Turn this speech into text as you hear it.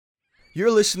You're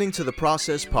listening to the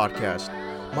Process Podcast.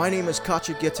 My name is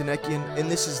Khachik, Yetenekyan, and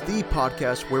this is the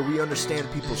podcast where we understand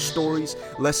people's stories,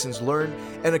 lessons learned,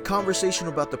 and a conversation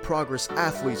about the progress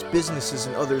athletes, businesses,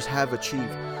 and others have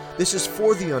achieved. This is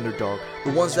for the underdog,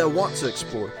 the ones that want to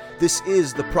explore. This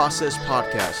is the Process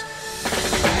Podcast.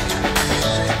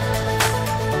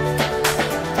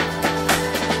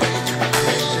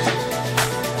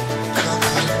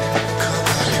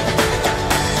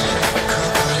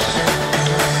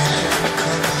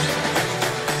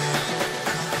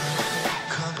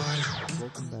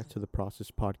 To the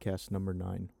Process Podcast number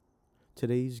 9.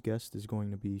 Today's guest is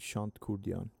going to be Shant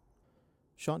Kurdian.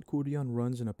 Shant Kurdian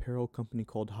runs an apparel company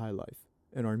called High Life,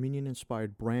 an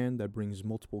Armenian-inspired brand that brings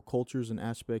multiple cultures and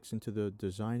aspects into the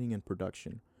designing and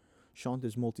production. Shant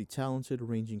is multi-talented,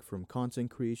 ranging from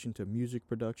content creation to music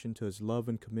production to his love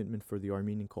and commitment for the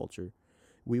Armenian culture.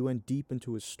 We went deep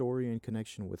into his story and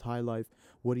connection with High Life,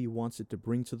 what he wants it to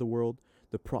bring to the world,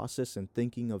 the process and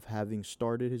thinking of having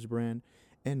started his brand,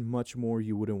 and much more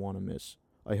you wouldn't want to miss.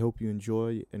 I hope you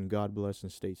enjoy, and God bless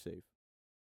and stay safe.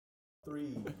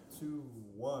 3, 2,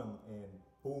 1, and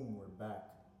boom, we're back.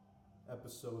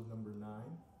 Episode number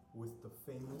 9 with the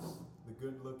famous, the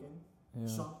good-looking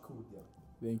Shant Kurdian.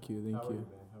 Thank you. How are you, man?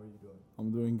 How are you doing? I'm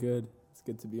doing good. It's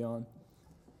good to be on.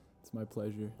 It's my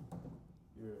pleasure.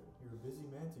 You're a busy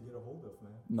man to get a hold of,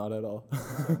 man. Not at all.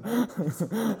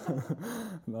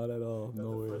 Not at all. Got no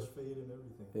the way. fresh fade and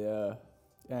everything. Yeah.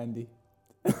 Andy.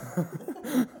 Shout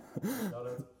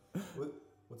out.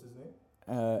 What's his name?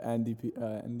 Andy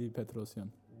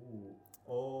Petrosyan. Ooh.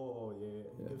 Oh, yeah.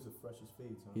 He gives the freshest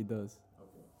fades, huh? He does.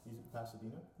 Okay. He's in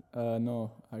Pasadena?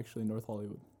 No, actually North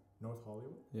Hollywood. North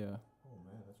Hollywood? Yeah. Oh,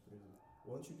 man, that's crazy.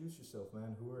 Well, introduce yourself,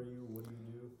 man. Who are you? What do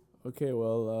you do? Okay,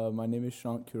 well, my name is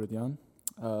Shant Kurdian.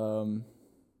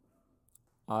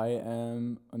 I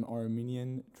am an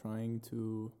Armenian trying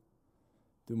to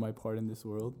do my part in this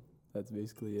world. That's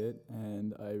basically it,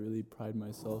 and I really pride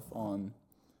myself on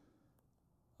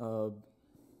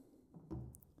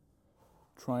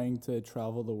trying to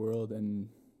travel the world and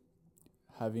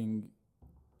having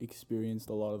experienced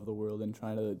a lot of the world and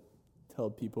trying to tell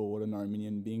people what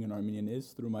being an Armenian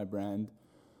is through my brand,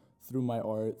 through my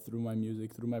art, through my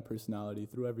music, through my personality,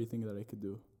 through everything that I could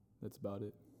do. That's about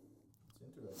it. It's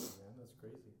interesting, man. That's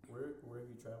crazy. Where have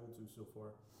you traveled to so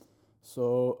far?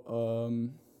 So,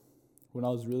 when I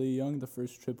was really young, the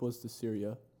first trip was to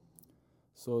Syria.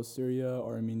 So Syria,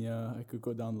 Armenia, I could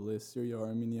go down the list. Syria,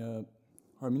 Armenia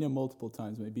multiple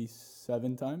times, maybe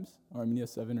 7 times. Armenia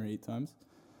 7 or 8 times.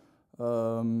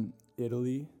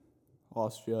 Italy,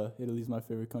 Austria. Italy's my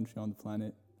favorite country on the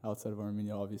planet. Outside of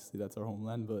Armenia, obviously, that's our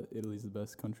homeland, but Italy's the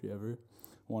best country ever.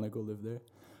 Want to go live there.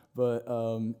 But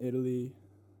Italy,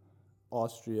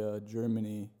 Austria,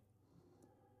 Germany,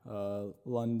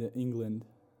 London, England,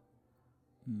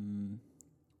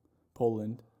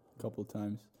 Poland a couple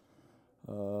times,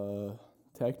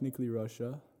 technically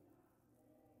Russia,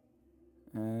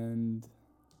 and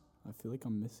I feel like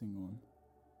I'm missing one.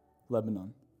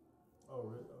 Lebanon. Oh,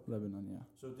 really? Okay. Lebanon, yeah.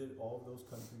 So did all of those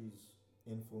countries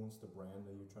influence the brand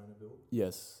that you're trying to build?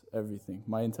 Yes, everything.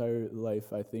 My entire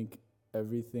life, I think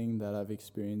everything that I've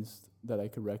experienced that I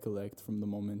could recollect from the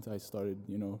moment I started,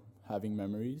 having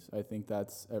memories, I think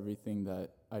that's everything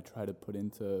that I try to put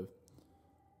into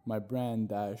my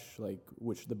brand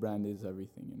which the brand is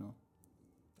everything,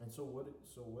 And so what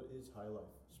is High Life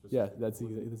specifically? Yeah, that's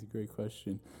a great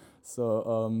question.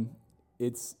 So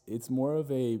it's more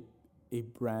of a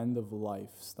brand of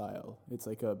lifestyle. It's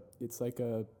like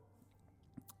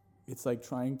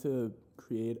trying to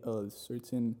create a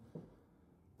certain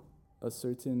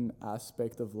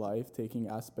aspect of life, taking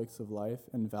aspects of life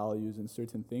and values and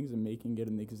certain things and making it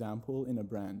an example in a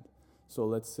brand. So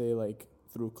let's say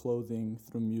through clothing,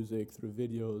 through music, through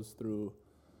videos, through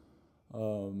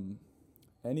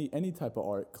any type of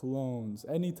art, colognes,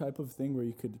 any type of thing where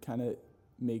you could kind of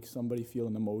make somebody feel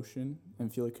an emotion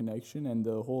and feel a connection. And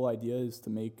the whole idea is to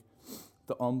make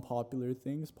the unpopular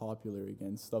things popular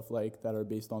again, stuff that are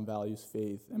based on values,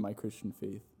 faith, and my Christian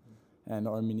faith, and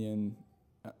Armenian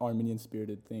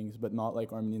spirited things, but not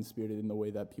Armenian spirited in the way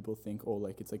that people think,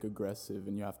 it's aggressive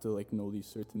and you have to know these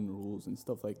certain rules and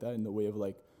stuff like that, in the way of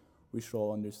we should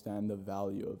all understand the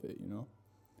value of it,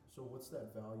 So what's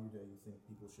that value that you think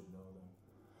people should know then?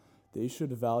 They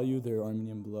should value their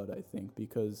Armenian blood, I think,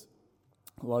 because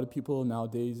a lot of people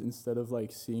nowadays, instead of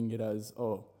seeing it as,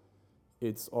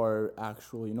 it's our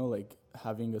actual,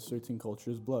 having a certain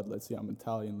culture's blood. Let's say I'm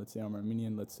Italian, let's say I'm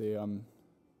Armenian, let's say I'm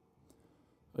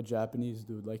a Japanese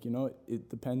dude. It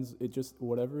depends. It just,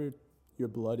 whatever your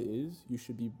blood is, you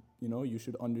should be, you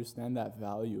should understand that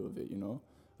value of it,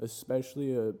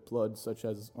 especially a blood such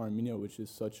as Armenia, which is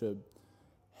such a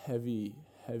heavy,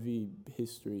 heavy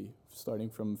history, starting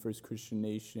from first Christian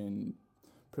nation,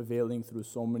 prevailing through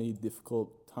so many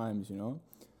difficult times, you know?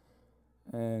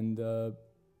 And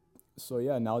so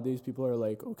yeah, nowadays people are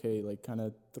like, okay, like kind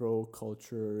of throw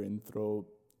culture and throw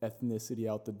ethnicity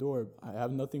out the door. I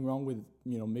have nothing wrong with,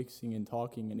 you know, mixing and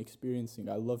talking and experiencing.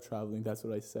 I love traveling. That's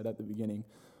what I said at the beginning.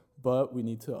 But we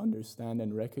need to understand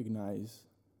and recognize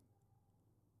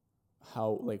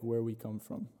how, like, where we come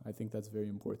from. I think that's very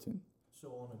important. So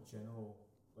on a general,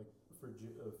 like for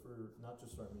not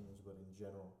just Armenians but in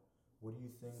general, what do you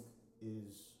think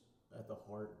is at the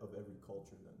heart of every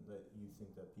culture then that you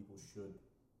think that people should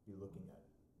be looking at?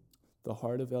 The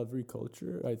heart of every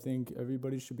culture, I think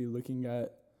everybody should be looking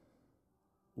at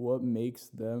what makes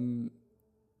them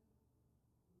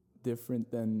different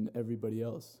than everybody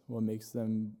else. What makes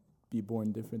them be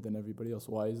born different than everybody else?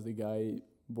 Why is the guy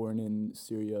born in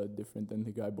Syria different than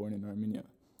the guy born in Armenia?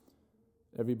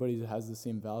 Everybody has the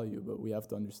same value, but we have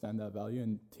to understand that value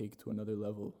and take to another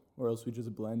level, or else we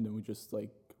just blend and we just like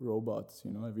robots,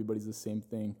 you know? Everybody's the same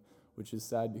thing, which is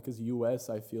sad because US,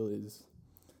 I feel, is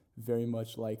very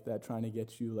much like that, trying to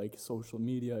get you like social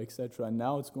media, etc. And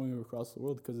now it's going across the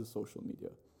world because of social media.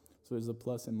 So there's a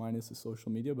plus and minus of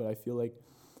social media, but I feel like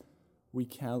we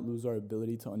can't lose our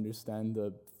ability to understand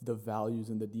the values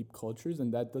and the deep cultures,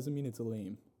 and that doesn't mean it's a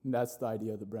lame. And that's the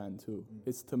idea of the brand too.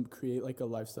 It's to create like a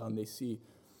lifestyle, and they see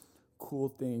cool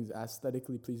things,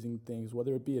 aesthetically pleasing things,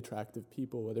 whether it be attractive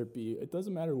people, whether it be, it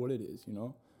doesn't matter what it is, you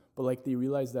know? But like they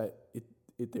realize that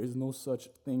there's no such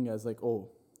thing as like, oh,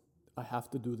 I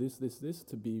have to do this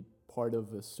to be part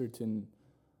of a certain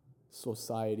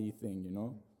society thing, you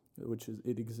know? Which is,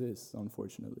 it exists,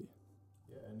 unfortunately.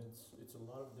 Yeah, and it's a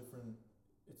lot of different.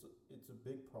 It's a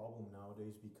big problem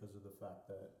nowadays because of the fact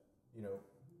that, you know,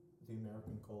 the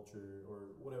American culture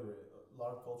or whatever, a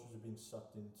lot of cultures are being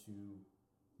sucked into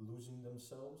losing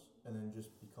themselves and then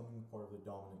just becoming part of the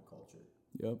dominant culture.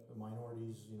 Yep. The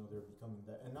minorities, you know, they're becoming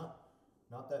that, and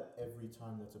not that every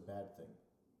time that's a bad thing,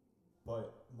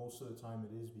 but most of the time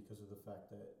it is because of the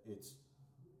fact that it's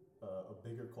a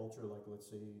bigger culture, like let's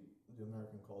say the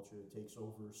American culture, it takes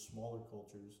over smaller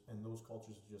cultures, and those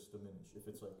cultures just diminish. If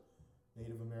it's like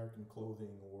Native American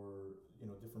clothing or, you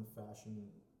know, different fashion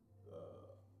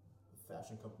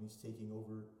companies taking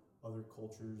over other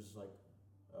cultures, like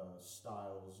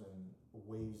styles and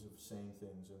ways of saying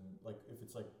things, and like if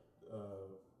it's like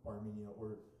Armenia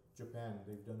or Japan,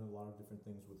 they've done a lot of different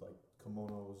things with like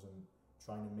kimonos and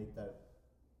trying to make that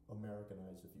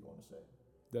Americanized, if you want to say.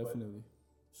 Definitely.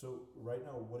 So right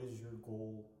now, what is your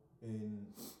goal in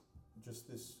just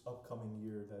this upcoming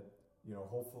year that, you know,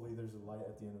 hopefully there's a light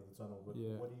at the end of the tunnel, but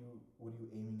Yeah. what are you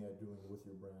aiming at doing with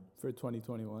your brand? For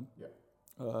 2021? Yeah.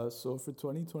 So for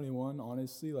 2021,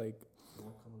 honestly, like, You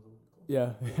want to come a little bit closer?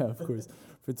 yeah, of course.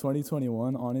 For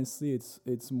 2021, honestly,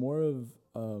 it's more of,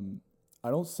 I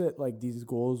don't set like these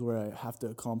goals where I have to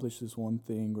accomplish this one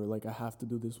thing, or like I have to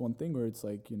do this one thing, or it's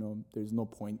like, you know, there's no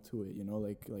point to it, you know,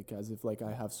 like as if like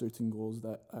I have certain goals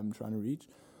that I'm trying to reach.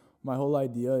 My whole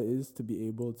idea is to be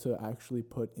able to actually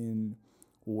put in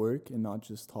work and not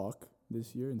just talk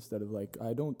this year, instead of like,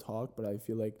 I don't talk, but I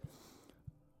feel like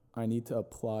I need to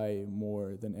apply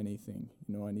more than anything.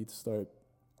 You know, I need to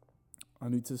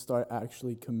start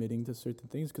actually committing to certain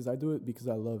things, because I do it because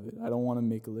I love it. I don't want to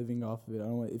make a living off of it. I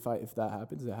don't want, if that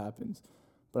happens, it happens.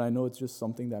 But I know it's just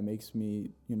something that makes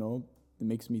me, you know, it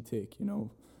makes me tick, you know,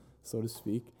 so to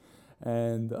speak.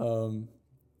 And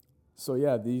so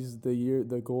yeah,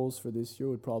 the goals for this year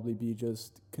would probably be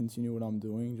just continue what I'm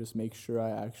doing, just make sure I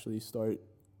actually start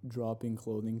dropping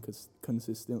clothing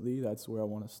consistently. That's where I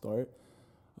want to start.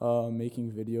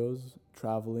 Making videos,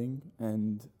 traveling,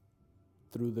 and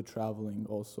through the traveling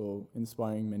also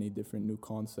inspiring many different new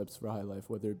concepts for high life,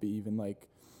 whether it be even like,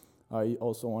 I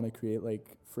also want to create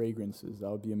like fragrances. That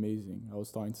would be amazing. I was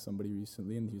talking to somebody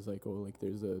recently and he's like, oh, like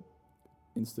there's a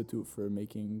institute for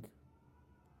making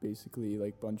basically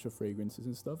like bunch of fragrances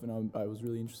and stuff, and I was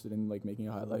really interested in like making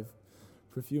a high life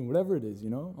perfume, whatever it is, you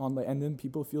know, on like, and then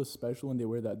people feel special when they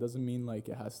wear that. Doesn't mean like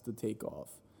it has to take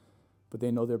off, but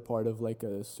they know they're part of like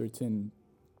a certain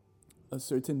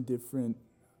different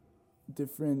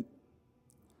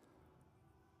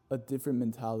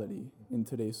mentality in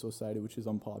today's society, which is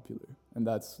unpopular, and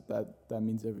that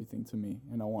means everything to me,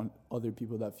 and I want other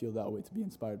people that feel that way to be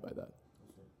inspired by that.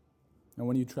 Okay. And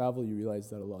when you travel, you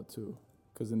realize that a lot too,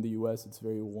 because in the US it's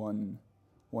very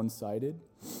one-sided,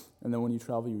 and then when you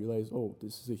travel you realize, oh,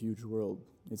 this is a huge world.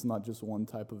 It's not just one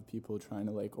type of people trying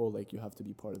to like, oh, like you have to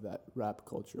be part of that rap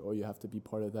culture, or you have to be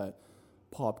part of that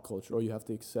pop culture, or you have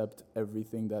to accept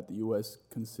everything that the US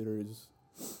considers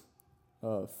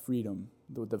freedom,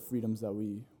 the freedoms that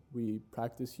we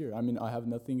practice here. I mean, I have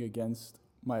nothing against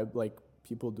my like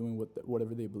people doing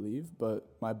whatever they believe, but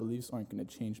my beliefs aren't going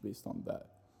to change based on that.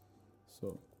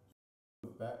 So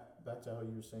Back to how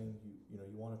you were saying you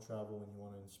want to travel and you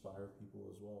want to inspire people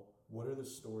as well. What are the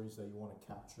stories that you want to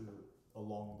capture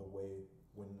along the way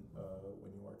when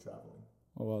you are traveling?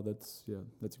 Oh wow, that's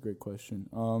a great question.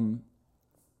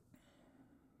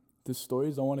 The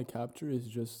stories I want to capture is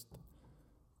just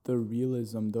the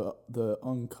realism, the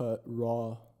uncut,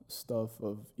 raw stuff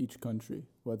of each country,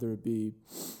 whether it be,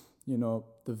 the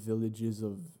villages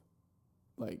of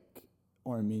like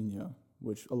Armenia,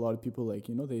 which a lot of people like,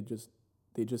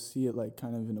 they just see it like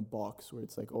kind of in a box where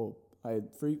it's like, oh,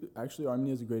 actually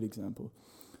Armenia is a great example.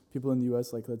 People in the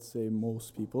US, like let's say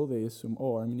most people, they assume,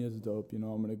 oh, Armenia is dope, I'm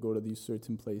going to go to these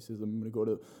certain places, I'm going to go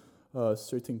to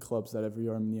certain clubs that every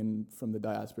Armenian from the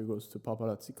diaspora goes to,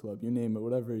 paparazzi club, you name it,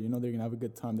 whatever, they're going to have a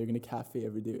good time, they're going to cafe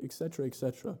every day, etc.,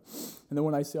 etc. And then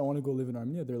when I say I want to go live in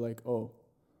Armenia, they're like, oh,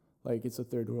 like it's a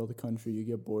third world country, you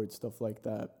get bored, stuff like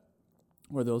that.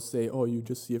 Or they'll say, oh, you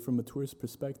just see it from a tourist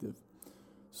perspective.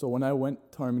 So when I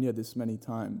went to Armenia this many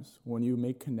times, when you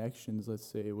make connections, let's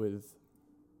say, with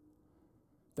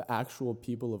the actual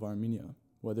people of Armenia,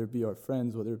 whether it be our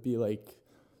friends, whether it be like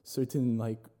certain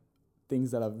like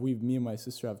things that me and my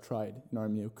sister have tried in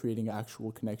Armenia, creating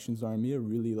actual connections in Armenia,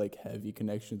 really like heavy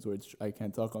connections, which I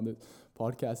can't talk on the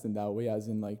podcast in that way, as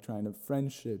in like trying to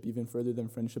friendship, even further than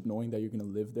friendship, knowing that you're going to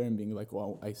live there and being like,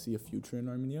 well, I see a future in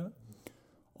Armenia.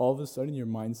 All of a sudden your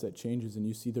mindset changes and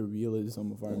you see the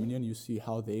realism of Armenia and you see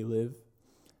how they live,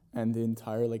 and the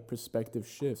entire like perspective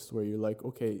shifts where you're like,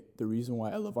 okay, the reason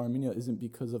why I love Armenia isn't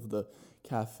because of the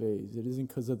cafes, it isn't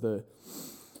because of the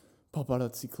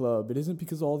paparazzi club, it isn't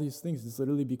because of all these things, it's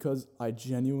literally because I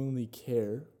genuinely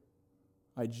care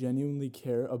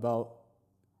about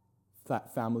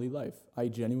that family life, I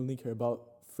genuinely care about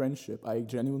friendship, I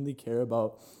genuinely care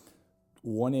about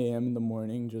 1 a.m. in the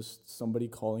morning, just somebody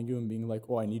calling you and being like,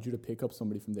 oh, I need you to pick up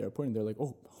somebody from the airport. And they're like,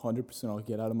 oh, 100% I'll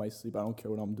get out of my sleep. I don't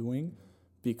care what I'm doing,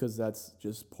 because that's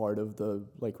just part of the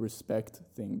like respect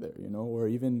thing there, Or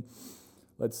even,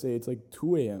 let's say it's like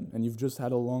 2 a.m. and you've just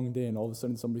had a long day and all of a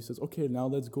sudden somebody says, okay, now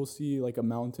let's go see like a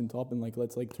mountaintop and like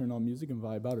let's like turn on music and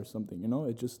vibe out or something,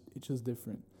 It's just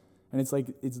different. And it's like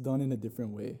it's done in a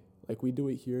different way. Like we do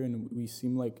it here and we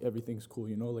seem like everything's cool,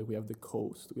 Like we have the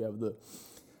coast, we have the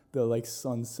like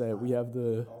sunset, we have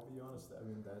the... I'll be honest, I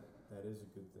mean, that is a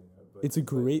good thing. It's a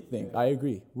great thing, yeah. I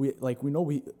agree. We know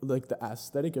like the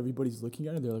aesthetic, everybody's looking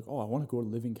at it, they're like, oh, I want to go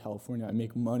live in California, I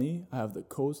make money, I have the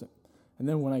coast. And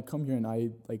then when I come here and I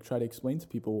like try to explain to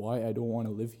people why I don't want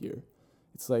to live here,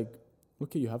 it's like,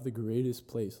 okay, you have the greatest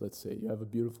place, let's say. You have a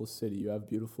beautiful city, you have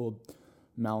beautiful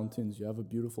mountains, you have a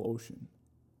beautiful ocean.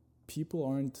 People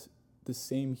aren't the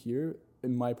same here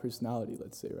in my personality,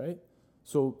 let's say, right?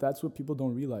 So that's what people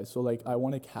don't realize. So like I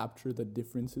want to capture the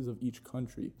differences of each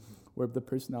country, where the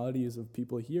personality is of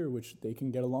people here, which they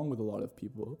can get along with a lot of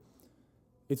people.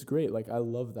 It's great. Like I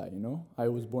love that, I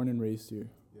was born and raised here.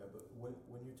 Yeah, but when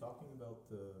you're talking about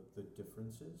the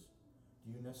differences,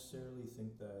 do you necessarily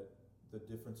think that the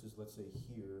differences, let's say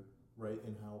here, right,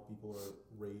 in how people are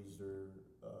raised, or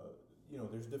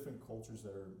there's different cultures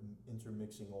that are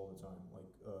intermixing all the time,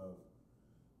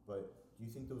 but do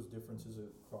you think those differences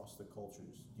across the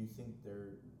cultures, do you think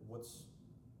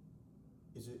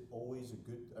is it always a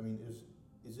good, I mean,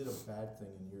 is it a bad thing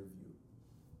in your view?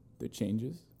 The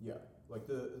changes? Yeah, like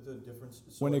the difference.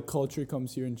 So when a culture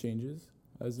comes here and changes,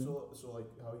 as in? So like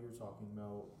how you're talking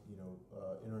about,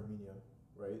 in Armenia,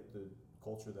 right, the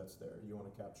culture that's there, you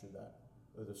want to capture that,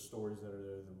 the stories that are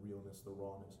there, the realness, the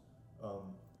rawness.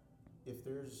 If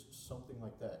there's something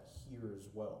like that here as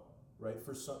well, right?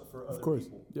 For other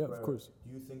people. Yeah, right? Of course.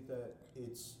 Do you think that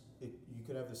you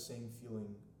could have the same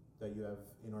feeling that you have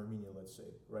in Armenia, let's say,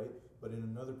 right? But in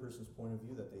another person's point of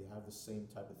view, that they have the same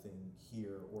type of thing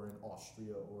here or in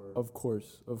Austria or... Of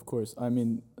course. I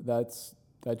mean, that's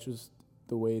just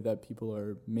the way that people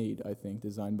are made, I think,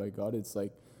 designed by God. It's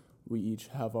like we each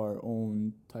have our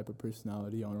own type of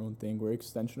personality, our own thing. We're an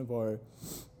extension of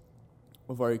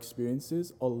our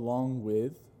experiences along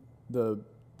with the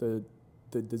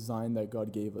design that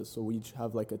God gave us. So we each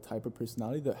have like a type of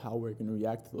personality that how we're going to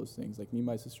react to those things. Like me,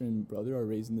 my sister, and brother are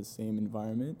raised in the same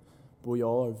environment, but we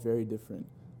all are very different.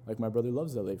 Like my brother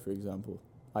loves LA, for example.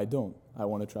 I don't. I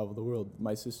want to travel the world.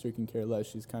 My sister can care less.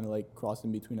 She's kind of like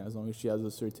crossing between. As long as she has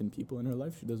a certain people in her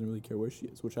life, she doesn't really care where she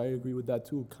is, which I agree with that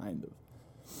too, kind of.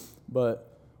 But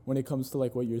when it comes to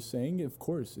like what you're saying, of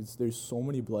course, there's so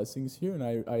many blessings here, and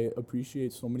I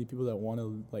appreciate so many people that want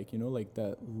to like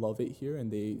that love it here, and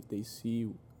they see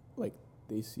like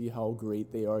they see how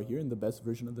great they are here, and the best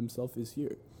version of themselves is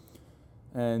here.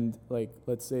 And like,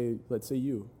 let's say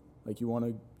you, like, you want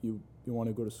to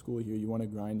go to school here, you want to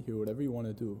grind here, whatever you want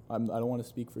to do. I don't want to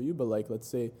speak for you, but like, let's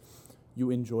say you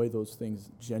enjoy those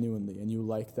things genuinely, and you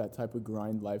like that type of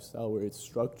grind lifestyle where it's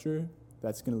structure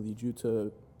that's going to lead you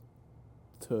to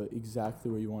exactly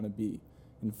where you want to be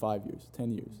in 5 years,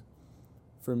 10 years.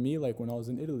 For me, like, when I was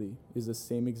in Italy, is the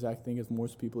same exact thing as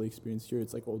most people experience here.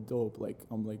 It's like, oh, dope, like,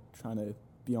 I'm like trying to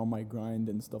be on my grind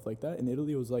and stuff like that. In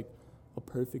Italy, it was like a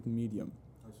perfect medium,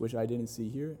 which I didn't see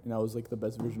here, and I was like the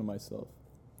best version of myself.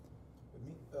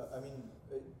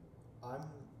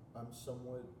 I'm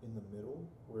somewhat in the middle,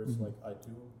 where it's like, I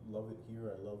do love it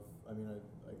here.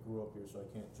 I grew up here, so I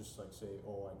can't just like say,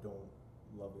 oh, I don't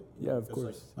love it. Yeah, of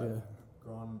course. Like, yeah. I've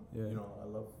grown, I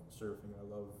love surfing. I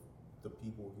love the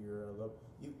people here. I love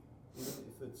you. Even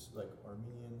if it's like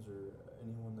Armenians or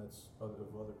anyone that's of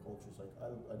other cultures, like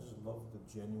I just love the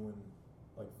genuine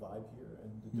like vibe here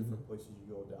and the different places you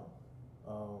go down.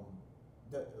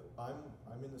 That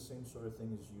I'm in the same sort of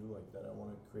thing as you, like that I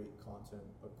want to create content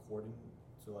according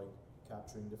to like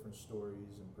capturing different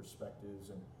stories and perspectives,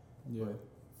 and but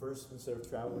first, instead of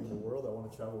traveling the world, I want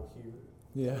to travel here.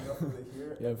 Yeah. Enough of it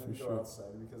here Yeah, and for then sure. go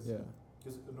outside, because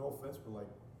no offense, but like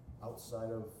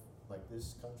outside of like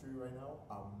this country right now,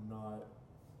 I'm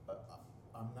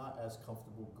not as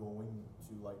comfortable going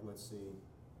to, like, let's say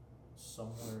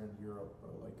somewhere in Europe,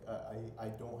 bro. Like I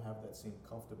don't have that same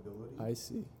comfortability. I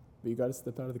see. But you got to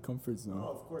step out of the comfort zone. No,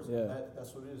 of course. Yeah.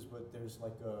 That's what it is. But there's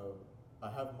like I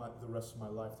have the rest of my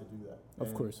life to do that.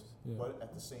 Of course. Yeah. But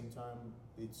at the same time,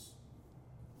 it's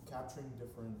capturing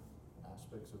different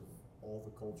aspects of all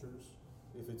the cultures.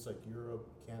 If it's like Europe,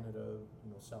 Canada,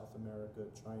 South America,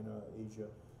 China, Asia,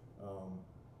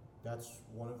 that's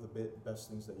one of the best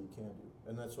things that you can do.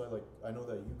 And that's why, like, I know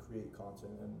that you create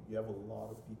content and you have a lot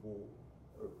of people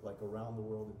like around the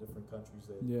world in different countries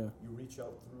that you reach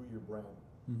out through your brand.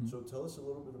 So tell us a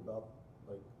little bit about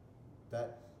like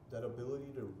that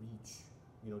ability to reach,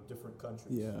 different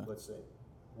countries. Yeah. Let's say,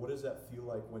 what does that feel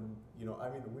like when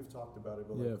we've talked about it,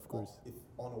 but yeah, like, of course. if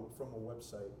from a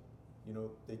website,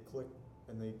 they click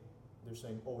and they're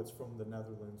saying, oh, it's from the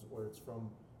Netherlands, or it's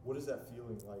from, what is that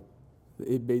feeling like?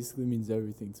 It basically means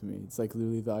everything to me. It's like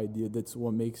literally the idea. That's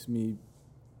what makes me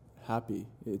happy.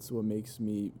 It's what makes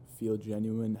me feel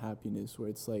genuine happiness, where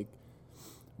it's like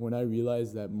when I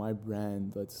realize that my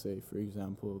brand, let's say, for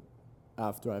example,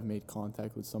 after I've made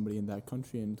contact with somebody in that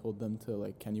country and told them to,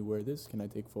 like, can you wear this? Can I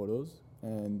take photos?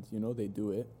 And, they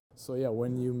do it. So, yeah,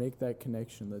 when you make that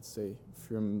connection, let's say,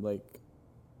 from, like,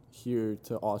 here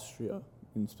to Austria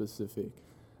in specific,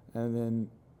 and then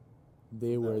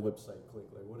they wear the website click.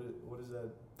 Like, what is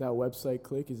that? That website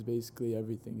click is basically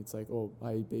everything. It's like, oh,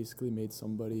 I basically made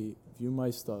somebody view my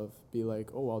stuff, be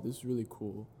like, oh, wow, this is really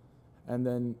cool. And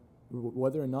then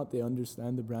whether or not they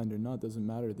understand the brand or not doesn't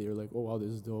matter. They're like, oh, wow, this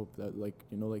is dope. That, like,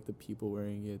 like the people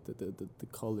wearing it, the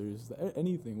colors,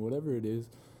 anything, whatever it is.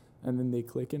 And then they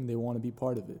click and they want to be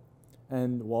part of it.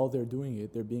 And while they're doing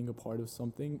it, they're being a part of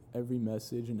something. Every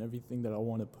message and everything that I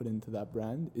want to put into that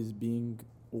brand is being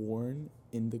worn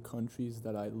in the countries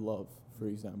that I love. For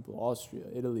example, Austria,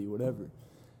 Italy, whatever.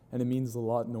 And it means a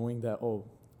lot knowing that, oh,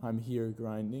 I'm here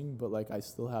grinding, but like I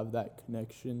still have that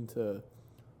connection to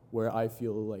where I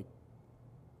feel like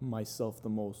myself the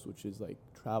most, which is like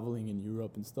traveling in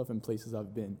Europe and stuff and places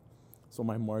I've been. So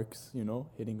my marks,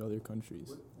 hitting other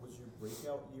countries. Was your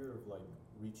breakout year of like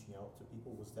reaching out to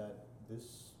people, was that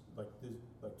this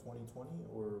 2020,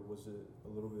 or was it a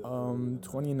little bit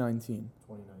 2019.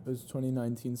 2019. It was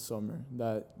 2019 summer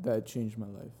that changed my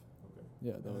life. Okay.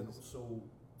 Yeah,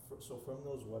 so from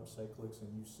those website clicks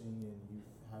and you seeing and you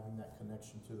having that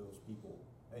connection to those people,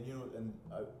 and you've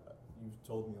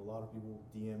told me a lot of people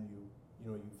DM you,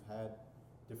 you've had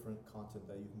different content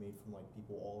that you've made from like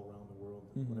people all around the world.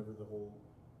 Whenever the whole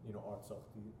Artsakh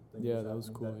thing that was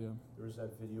cool. There was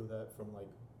that video that from like, I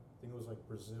think it was like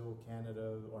Brazil,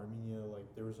 Canada, Armenia,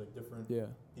 like there was like different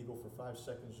people for 5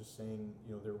 seconds just saying,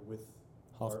 they're with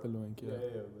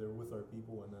they're with our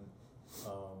people. And then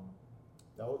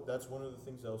that's one of the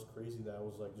things that was crazy, that I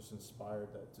was like just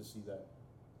inspired to see that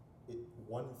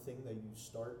one thing that you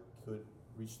start could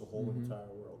reach the whole entire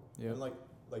world. And like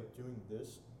doing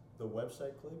this, the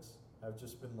website clicks have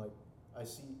just been like, I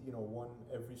see, one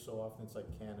every so often. It's like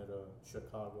Canada,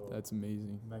 Chicago. That's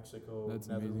amazing. Mexico, That's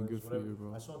Netherlands, amazing. Good whatever. for you,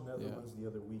 bro. I saw Netherlands the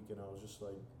other week, and I was just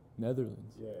like,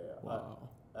 Netherlands. Yeah. Wow.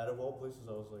 Out of all places,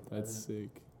 I was like, that's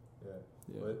sick. Yeah.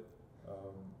 But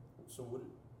so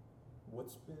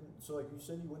what's been, so like you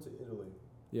said you went to Italy.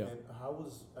 Yeah. And how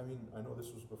was, I know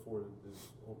this was before this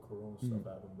whole Corona stuff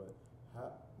happened, but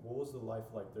what was the life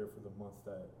like there for the month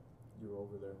that you were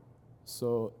over there?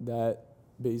 So that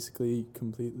basically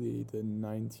completely the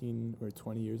 19 or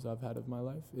 20 years I've had of my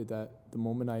life. That the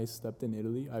moment I stepped in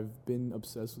Italy, I've been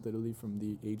obsessed with Italy from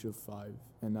the age of 5,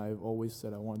 and I've always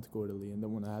said I wanted to go to Italy. And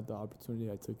then when I had the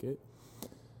opportunity, I took it.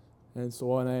 And so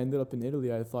when I ended up in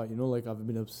Italy, I thought, like I've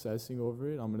been obsessing over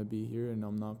it. I'm gonna be here, and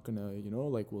I'm not gonna,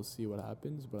 like we'll see what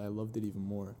happens. But I loved it even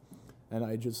more. And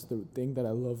the thing that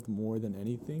I loved more than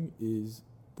anything is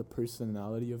the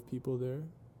personality of people there,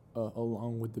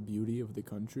 along with the beauty of the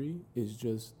country, is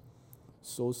just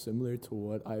so similar to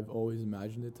what I've always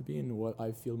imagined it to be, and what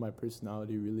I feel my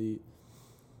personality really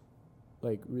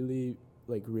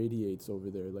radiates over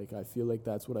there. Like I feel like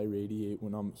that's what I radiate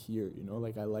when I'm here,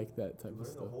 like I like that type of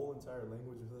stuff. You learned the whole entire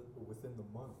language within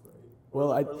the month, right?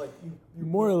 Well, you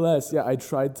more or less, yeah. I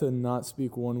tried to not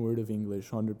speak one word of English,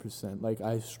 100%. Like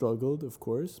I struggled, of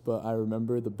course, but I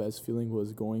remember the best feeling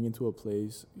was going into a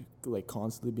place, like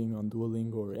constantly being on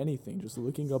Duolingo or anything, just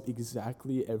looking up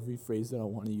exactly every phrase that I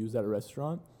want to use at a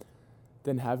restaurant.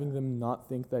 Then having them not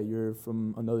think that you're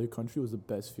from another country was the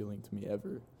best feeling to me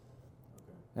ever.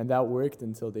 And that worked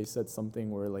until they said something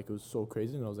where like it was so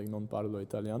crazy, and I was like, non parlo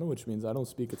italiano, which means I don't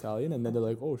speak Italian. And then they're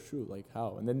like, oh shoot, like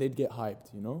how? And then they'd get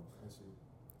hyped, I see.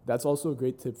 That's also a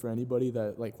great tip for anybody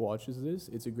that like watches this.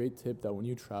 It's a great tip that when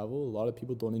you travel, a lot of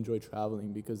people don't enjoy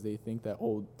traveling because they think that,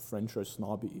 oh, French are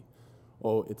snobby,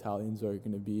 oh, Italians are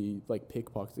gonna be like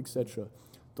pickpockets, etc.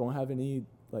 Don't have any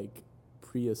like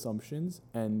pre-assumptions,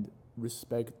 and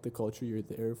respect the culture you're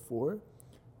there for,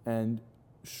 and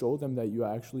show them that you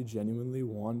actually genuinely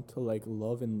want to like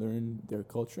love and learn their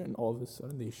culture, and all of a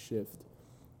sudden they shift.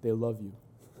 They love you.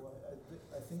 Well,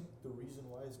 I think the reason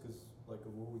why is because like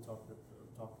what we talked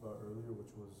about earlier,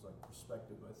 which was like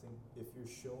perspective. I think if you're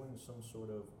showing some sort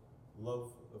of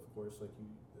love, of course, like you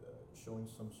showing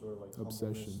some sort of like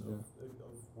obsession, of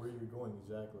where you're going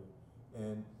exactly,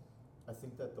 and I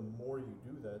think that the more you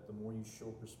do that, the more you show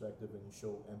perspective and you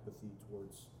show empathy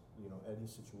towards any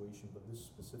situation, but this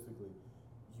specifically,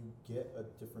 you get a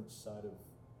different side of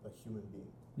a human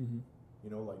being. Mm-hmm.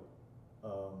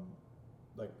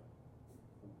 Like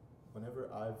whenever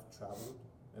I've traveled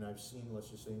and I've seen, let's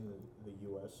just say in the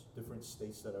U.S., different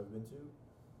states that I've been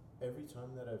to, every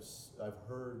time that I've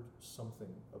heard something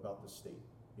about the state,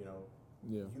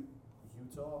 Yeah.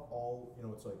 Utah,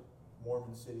 it's like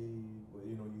Mormon city.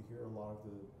 You hear a lot of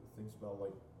the things about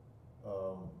like,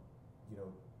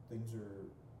 things are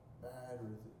bad or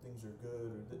things are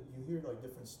good, or you hear like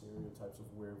different stereotypes of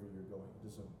wherever you're going. It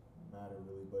doesn't matter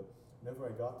really, but whenever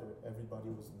I got there,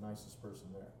 everybody was the nicest person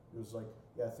there. It was like,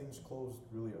 yeah, things closed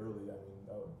really early. I mean,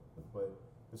 but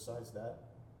besides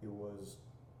that, it was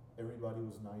everybody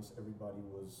was nice. Everybody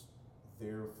was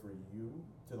there for you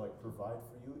to like provide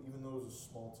for you, even though it was a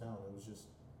small town. It was just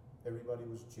everybody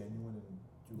was genuine and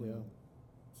doing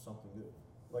something good.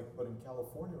 Like, but in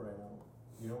California right now,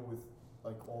 with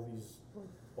like all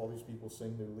these people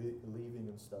saying they're leaving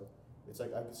and stuff, it's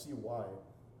like I can see why.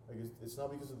 Like it's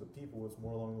not because of the people; it's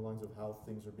more along the lines of how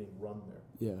things are being run there.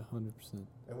 Yeah, 100%.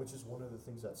 And which is one of the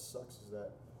things that sucks is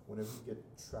that whenever you get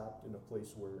trapped in a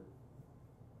place where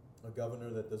a governor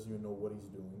that doesn't even know what he's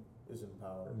doing is in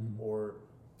power, or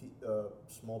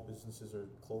small businesses are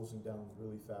closing down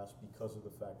really fast because of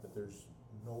the fact that there's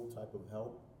no type of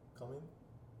help coming,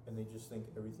 and they just think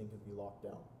everything can be locked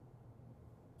down.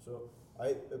 So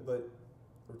but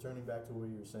returning back to what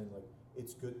you were saying, like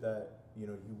it's good that you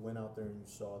went out there and you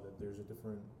saw that there's a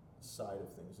different side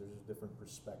of things. There's a different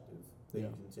perspective that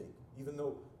you can take, even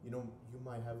though you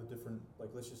might have a different, like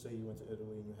let's just say you went to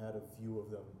Italy and you had a few of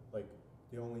them, like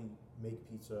they only make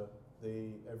pizza.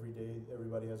 Every day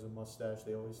everybody has a mustache.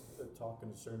 They always talk in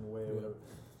a certain way or whatever.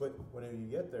 But whenever you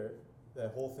get there,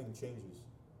 that whole thing changes.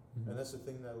 And that's the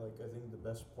thing that like I think the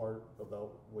best part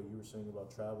about what you were saying about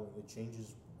traveling, it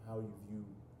changes how you view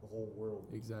the whole world.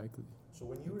 Exactly. So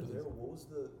when you were there, what was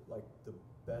the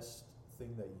best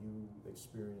thing that you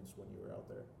experienced when you were out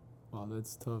there? Wow,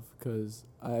 that's tough because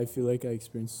I feel like I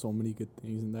experienced so many good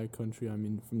things in that country. I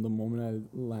mean, from the moment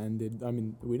I landed,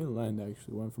 we didn't land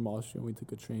actually. We went from Austria and we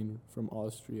took a train from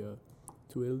Austria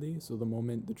to Italy. So the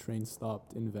moment the train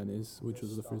stopped in Venice, which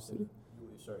was the first city. You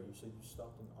said you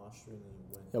stopped in Austria and then you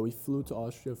went. Yeah, we flew to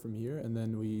Austria from here, and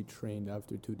then we trained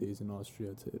after 2 days in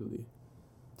Austria to Italy,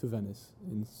 to Venice,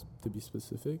 to be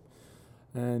specific.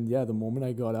 And yeah, the moment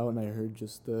I got out and I heard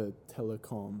just the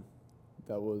telecom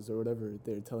that was, or whatever,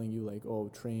 they're telling you like, oh,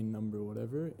 train number,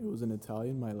 whatever, it was in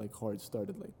Italian, my like heart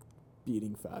started like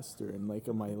beating faster, and like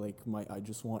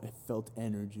I felt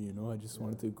energy, I just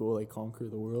wanted to go like conquer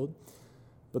the world.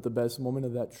 But the best moment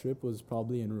of that trip was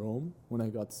probably in Rome when I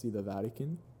got to see the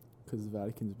Vatican, because the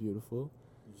Vatican's beautiful.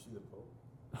 Did you see the Pope?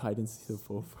 I didn't see the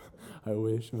Pope. I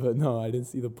wish, but no, I didn't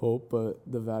see the Pope. But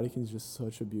the Vatican is just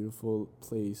such a beautiful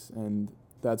place, and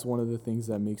that's one of the things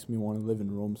that makes me want to live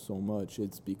in Rome so much.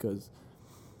 It's because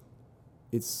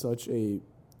it's such a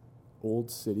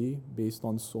old city based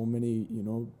on so many,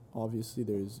 obviously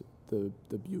there's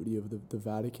the beauty of the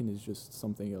Vatican is just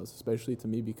something else, especially to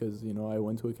me because, I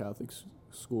went to a Catholic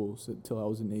school till I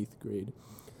was in 8th grade.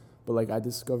 But, like, I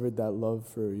discovered that love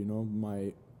for,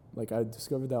 I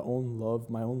discovered my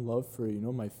own love for,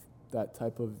 that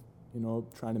type of,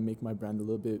 trying to make my brand a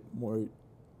little bit more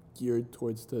geared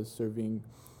towards the serving,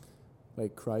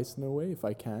 like, Christ in a way, if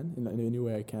I can, in any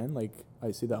way I can. Like,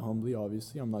 I say that humbly,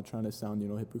 obviously. I'm not trying to sound,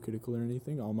 hypocritical or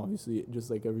anything. I'm obviously just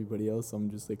like everybody else. I'm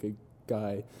just like a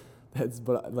guy I'm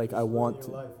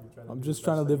just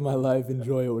trying to live my life,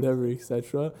 enjoy it, whatever,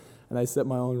 etc. And I set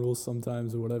my own rules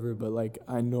sometimes or whatever, but, like,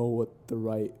 I know what the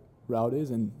right route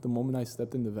is. And the moment I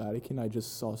stepped in the Vatican, I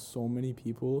just saw so many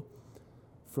people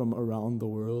from around the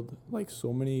world, like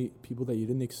so many people that you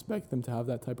didn't expect them to have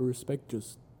that type of respect,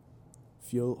 just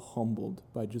feel humbled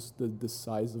by just the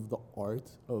size of the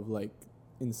art of, like,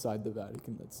 inside the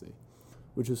Vatican, let's say,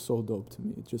 which is so dope to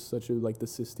me. It's just such a, like, the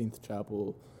Sistine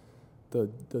Chapel,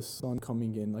 the sun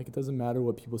coming in, like, it doesn't matter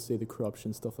what people say, the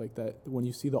corruption, stuff like that. When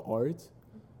you see the art,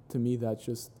 to me, that's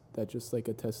just like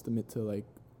a testament to, like,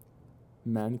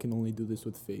 man can only do this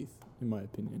with faith, in my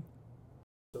opinion.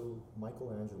 So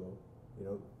Michelangelo,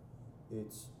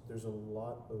 there's a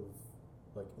lot of,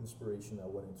 like, inspiration that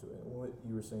went into it. And what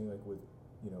you were saying, like, with,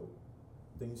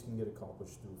 things can get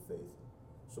accomplished through faith.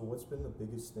 So what's been the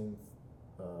biggest thing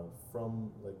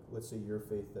from, like, let's say your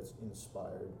faith that's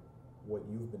inspired what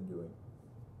you've been doing?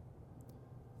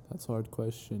 That's a hard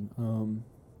question. And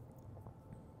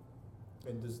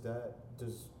does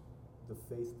the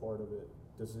faith part of it,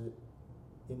 does it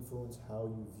influence how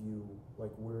you view,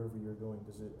 like, wherever you're going?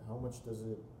 How much does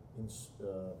it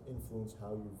influence how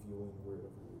you're viewing wherever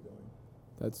you're going?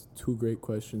 That's two great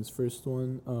questions. First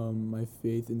one, my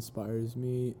faith inspires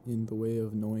me in the way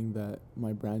of knowing that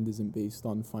my brand isn't based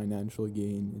on financial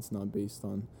gain. It's not based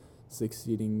on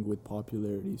succeeding with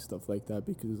popularity, stuff like that,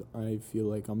 because I feel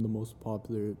like I'm the most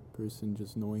popular person,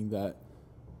 just knowing that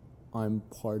I'm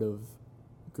part of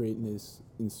greatness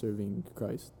in serving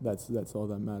Christ. That's all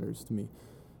that matters to me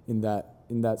in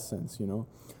that sense,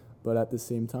 But at the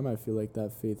same time, I feel like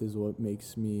that faith is what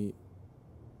makes me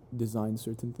design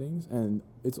certain things, and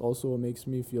it's also what makes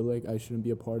me feel like I shouldn't be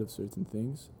a part of certain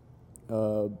things.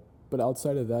 But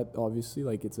outside of that, obviously,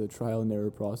 like, it's a trial and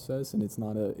error process, and it's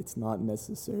not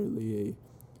necessarily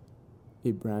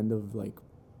a brand of like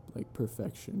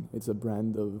perfection. It's a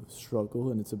brand of struggle,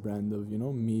 and it's a brand of,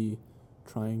 me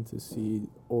trying to see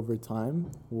over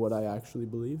time what I actually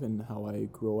believe and how I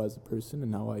grow as a person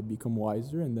and how I become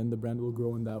wiser, and then the brand will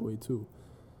grow in that way too.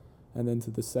 And then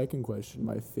to the second question,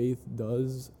 my faith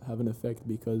does have an effect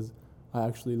because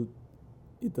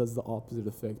it does the opposite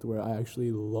effect, where I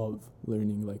actually love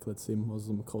learning, like, let's say,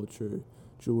 Muslim culture,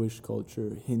 Jewish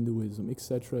culture, Hinduism,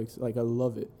 etc. Like, I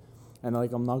love it. And,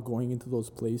 like, I'm not going into those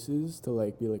places to,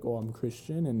 like, be like, oh, I'm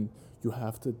Christian and I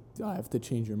have to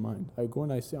change your mind. I go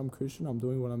and I say I'm Christian, I'm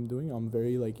doing what I'm doing. I'm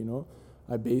very, like,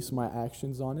 I base my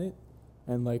actions on it.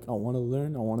 And, like, I want to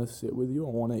learn, I want to sit with you, I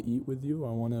want to eat with you,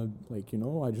 I want to, like,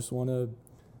 I just want to,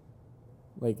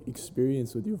 like,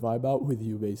 experience with you, vibe out with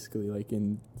you, basically, like,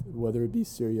 in whether it be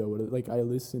Syria, like, I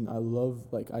love,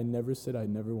 like, I never said I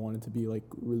never wanted to be, like,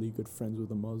 really good friends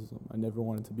with a Muslim. I never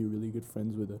wanted to be really good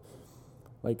friends with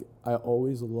I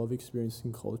always love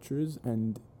experiencing cultures,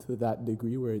 and to that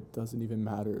degree where it doesn't even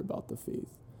matter about the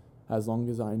faith, as long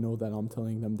as I know that I'm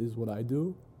telling them this is what I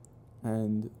do,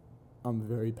 and I'm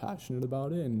very passionate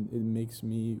about it, and it makes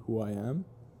me who I am,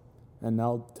 and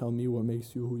now tell me what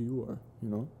makes you who you are,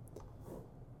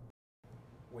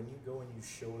 When you go and you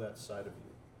show that side of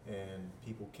you, and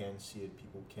people can see it,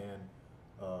 people can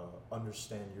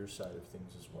understand your side of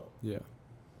things as well. Yeah.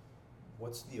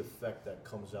 What's the effect that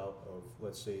comes out of,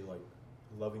 let's say, like,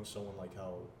 loving someone like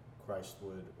how Christ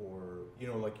would, or,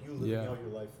 like, you living out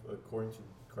your life according to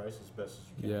Christ as best as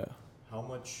you can? Yeah. How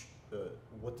much,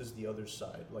 what does the other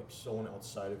side, like, someone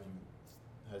outside of you,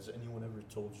 has anyone ever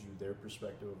told you their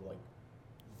perspective of, like,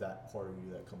 that part of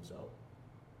you that comes out?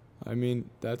 I mean,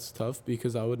 that's tough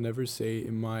because I would never say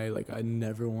I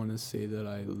never want to say that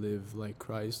I live like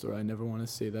Christ, or I never want to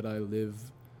say that I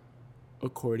live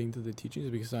according to the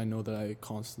teachings, because I know that I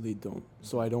constantly don't.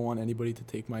 So I don't want anybody to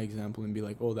take my example and be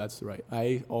like, oh, that's right.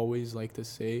 I always like to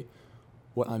say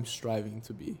what I'm striving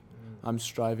to be. I'm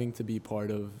striving to be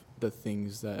part of the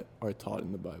things that are taught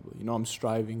in the Bible. I'm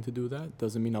striving to do that.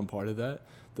 Doesn't mean I'm part of that.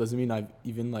 Doesn't mean I've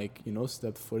even, like,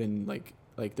 stepped foot in, like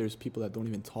Like there's people that don't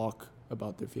even talk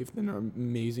about their faith and are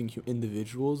amazing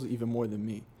individuals, even more than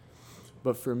me.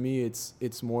 But for me,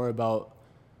 it's more about,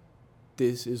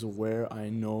 this is where I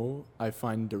know I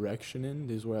find direction in,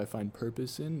 this is where I find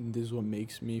purpose in, and this is what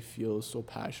makes me feel so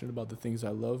passionate about the things I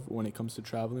love when it comes to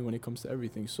traveling, when it comes to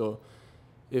everything. So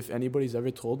if anybody's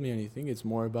ever told me anything, it's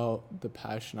more about the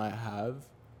passion I have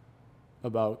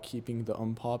about keeping the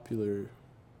unpopular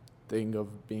thing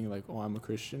of being like, oh, I'm a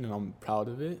Christian and I'm proud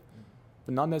of it.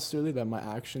 But not necessarily that my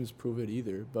actions prove it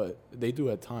either, but they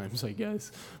do at times, I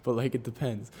guess. But like, it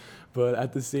depends. But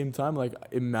at the same time, like,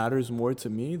 it matters more to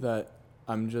me that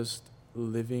I'm just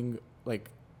living,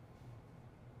 like,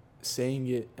 saying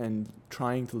it and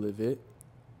trying to live it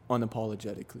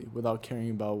unapologetically without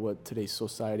caring about what today's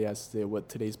society has to say, what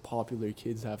today's popular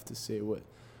kids have to say,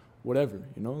 whatever,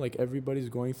 you know, like everybody's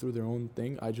going through their own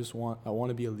thing. I want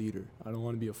to be a leader. I don't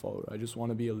want to be a follower. I just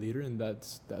want to be a leader, and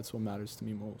that's what matters to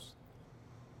me most.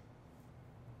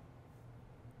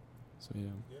 So yeah.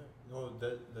 Yeah, no,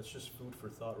 that's just food for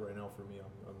thought right now for me.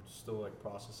 I'm still like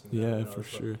processing that. Yeah, right now. for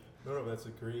sure. No, that's a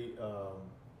great.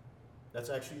 That's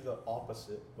actually the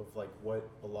opposite of like what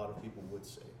a lot of people would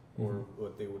say, or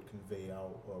what they would convey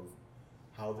out of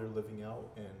how they're living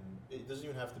out, and it doesn't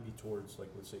even have to be towards, like,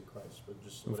 let's say Christ, but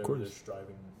just whatever they're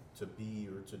striving to be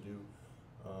or to do.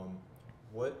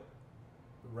 What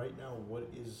right now? What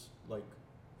is like?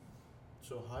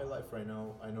 So High Life right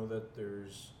now. I know that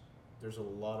there's a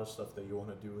lot of stuff that you want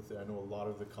to do with it. I know a lot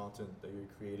of the content that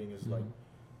you're creating is like, you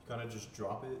kind of just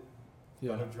drop it.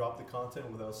 Yeah. Kind of drop the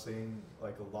content without saying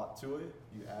like a lot to it.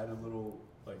 You add a little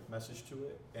like message to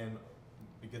it, and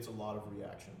it gets a lot of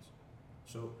reactions.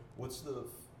 So what's the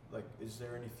like? Is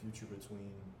there any future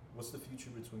between? What's the future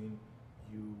between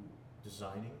you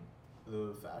designing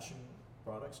the fashion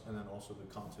products and then also the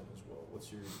content as well?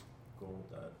 What's your goal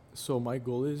with that? So my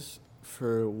goal is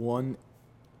for one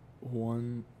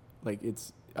like,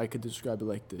 I could describe it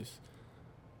like this.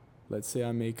 Let's say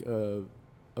I make a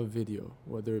video,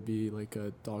 whether it be like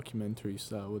a documentary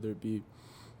style, whether it be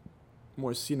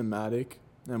more cinematic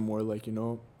and more like, you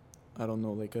know, I don't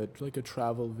know, like a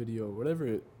travel video, whatever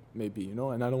it may be, you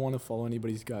know. And I don't want to follow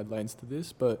anybody's guidelines to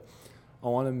this, but I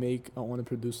want to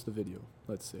produce the video,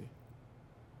 let's say.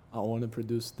 I want to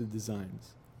produce the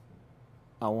designs.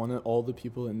 I want all the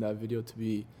people in that video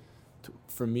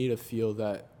for me to feel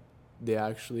that they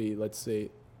actually, let's say,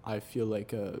 I feel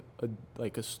like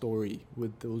a story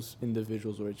with those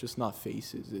individuals, where it's just not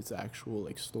faces, it's actual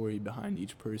like story behind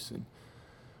each person,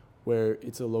 where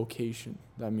it's a location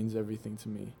that means everything to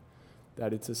me,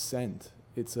 that it's a scent,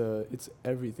 it's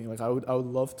everything. Like I would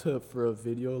love to, for a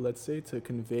video, let's say, to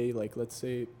convey, like, let's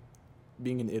say,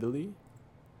 being in Italy,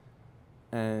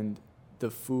 and the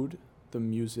food, the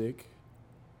music,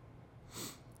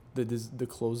 the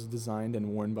clothes designed and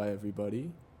worn by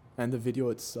everybody, and the video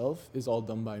itself is all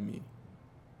done by me.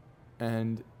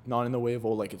 And not in the way of,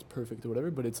 oh, like, it's perfect or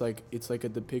whatever, but it's like a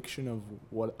depiction of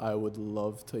what I would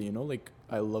love to, you know, like,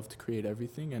 I love to create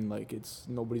everything, and like,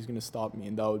 nobody's gonna stop me.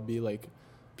 And that would be like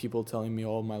people telling me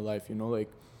all my life, you know,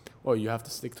 like, oh, you have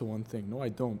to stick to one thing. No, I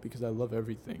don't, because I love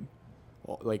everything.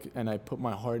 Like, and I put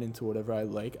my heart into whatever I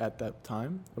like at that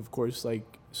time. Of course,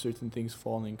 like, certain things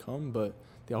fall and come, but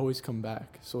they always come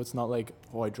back. So it's not like,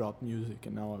 oh, I dropped music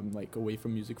and now I'm like away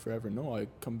from music forever. No, I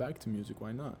come back to music.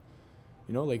 Why not?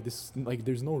 You know, like, this, like,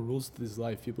 there's no rules to this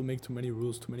life. People make too many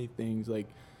rules, too many things. Like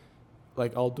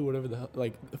I'll do whatever the hell,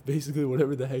 like, basically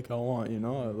whatever the heck I want, you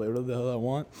know, like, whatever the hell I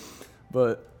want.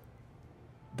 But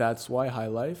that's why High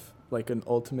Life, like, an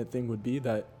ultimate thing would be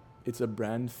that it's a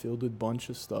brand filled with bunch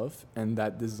of stuff, and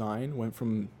that design went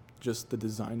from just the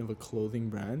design of a clothing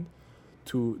brand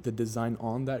to the design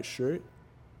on that shirt,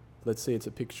 let's say it's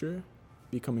a picture,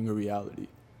 becoming a reality.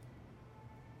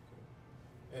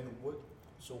 And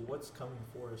what's coming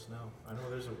for us now? I know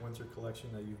there's a winter collection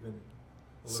that you've been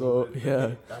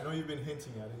I know you've been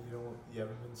hinting at it. You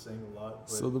haven't been saying a lot.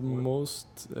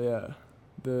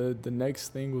 But the next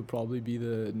thing would probably be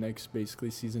the next basically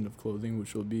season of clothing,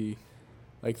 which will be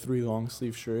like 3 long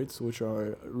sleeve shirts, which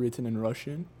are written in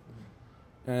Russian,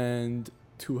 and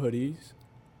 2 hoodies.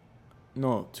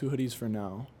 No, 2 hoodies for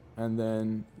now. And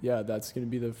then, yeah, that's going to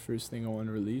be the first thing I want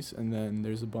to release. And then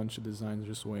there's a bunch of designs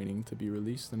just waiting to be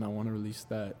released. And I want to release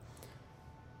that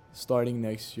starting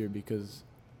next year, because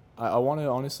I want to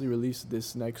honestly release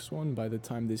this next one by the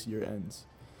time this year ends.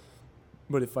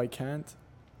 But if I can't,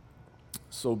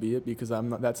 so be it, because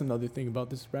that's another thing about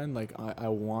this brand. Like, I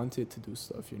want it to do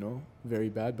stuff, you know, very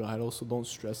bad. But I also don't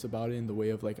stress about it in the way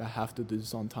of like, I have to do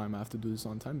this on time,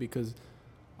 because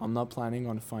I'm not planning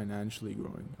on financially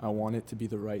growing. I want it to be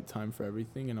the right time for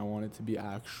everything, and I want it to be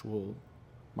actual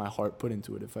my heart put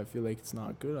into it. If I feel like it's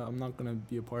not good, I'm not gonna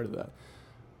be a part of that.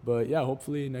 But yeah,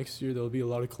 hopefully next year there'll be a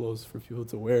lot of clothes for people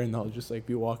to wear, and I'll just like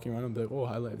be walking around and be like, oh,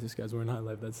 High Life, this guy's wearing High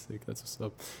Life. That's sick. That's what's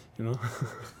up, you know.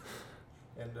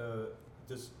 And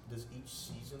does each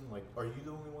season, like, are you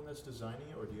the only one that's designing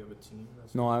it, or do you have a team?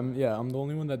 No, I'm the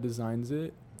only one that designs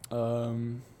it.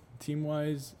 Team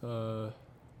wise,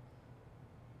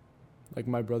 like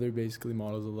my brother basically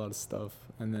models a lot of stuff,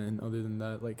 and then other than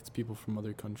that, like it's people from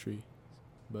other country,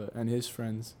 and his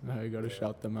friends. I gotta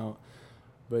shout them out.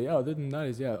 But yeah, other than that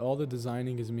is all the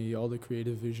designing is me, all the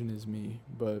creative vision is me.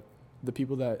 But the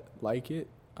people that like it,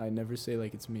 I never say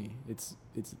like it's me. It's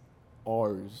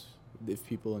ours. If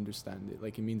people understand it,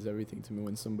 like it means everything to me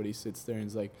when somebody sits there and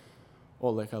is like,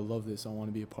 oh, like I love this, I want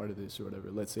to be a part of this or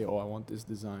whatever. Let's say, oh, I want this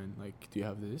design. Like, do you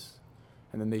have this?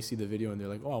 And then they see the video and they're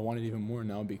like, oh, I want it even more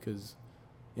now because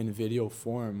in video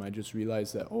form, I just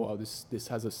realized that, oh, wow, this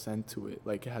has a scent to it.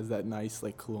 Like, it has that nice,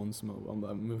 like, cologne smell.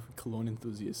 I'm a cologne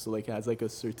enthusiast. So, like, it has, like, a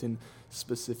certain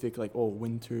specific, like, oh,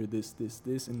 winter, this,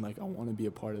 and, like, I want to be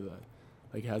a part of that.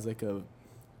 Like, it has, like, an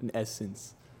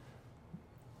essence.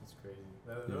 That's crazy.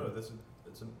 No,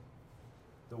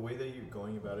 the way that you're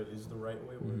going about it is the right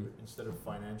way, where instead of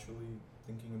financially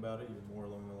thinking about it, you're more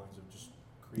along the lines of just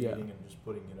creating and just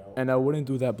putting it out. And I wouldn't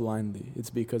do that blindly. It's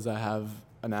because I have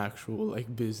an actual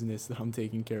like business that I'm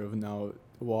taking care of now,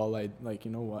 while I like,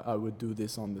 you know what, I would do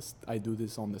this on this, I do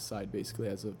this on the side basically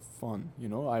as a fun, you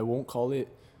know. I won't call it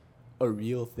a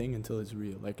real thing until it's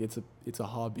real. Like it's a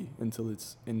hobby until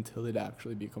it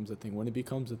actually becomes a thing. When it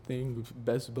becomes a thing,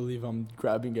 best believe I'm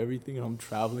grabbing everything and I'm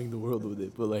traveling the world with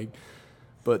it.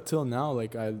 But till now,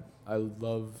 like I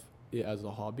love it as a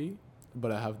hobby,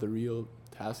 but I have the real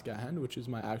task at hand, which is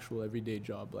my actual everyday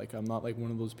job. Like I'm not like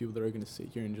one of those people that are going to sit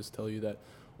here and just tell you that,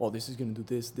 oh, this is going to do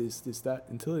this, that,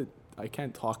 until I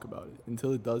can't talk about it.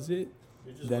 Until it does it,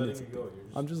 you're just then letting it go.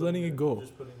 I'm just letting it go. You're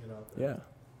just putting it out there. Yeah.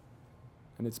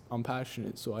 And I'm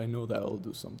passionate, so I know that I'll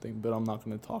do something, but I'm not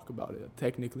going to talk about it.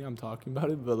 Technically, I'm talking about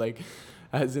it, but like,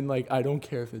 as in like, I don't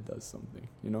care if it does something,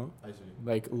 you know? I see.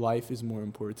 Like, life is more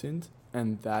important,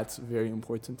 and that's very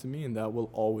important to me, and that will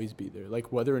always be there.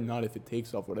 Like, whether or not, if it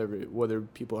takes off, whether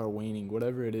people are waning,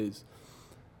 whatever it is,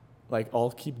 like, I'll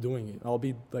keep doing it. I'll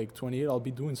be like 28, I'll be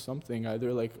doing something,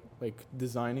 either like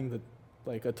designing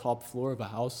like a top floor of a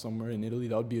house somewhere in Italy.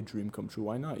 That would be a dream come true.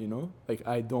 Why not, you know? Like,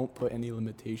 I don't put any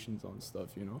limitations on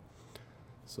stuff, you know?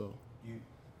 So you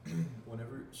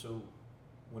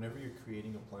whenever you're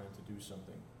creating a plan to do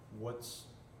something, what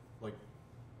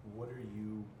are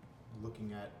you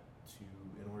looking at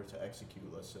in order to execute?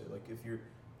 Let's say, like, if you're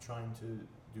trying to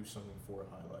do something for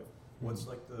High Life, what's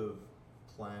like the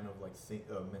plan of like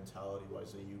mentality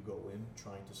wise that you go in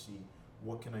trying to see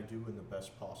what can I do in the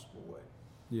best possible way?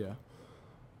 Yeah.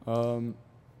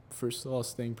 First of all,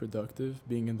 staying productive,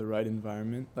 being in the right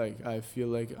environment. Like, I feel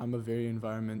like I'm a very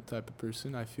environment type of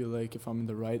person. I feel like if I'm in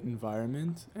the right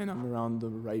environment and I'm around the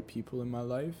right people in my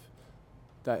life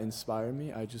that inspire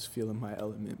me, I just feel in my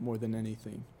element more than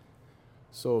anything.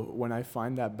 So when I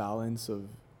find that balance of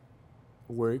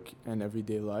work and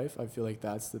everyday life, I feel like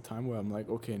that's the time where I'm like,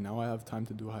 okay, now I have time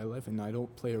to do High Life, and I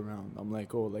don't play around. I'm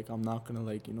like, oh, like, I'm not gonna,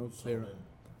 like, you know, play around.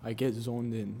 I get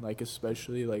zoned in, like,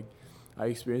 especially, like, I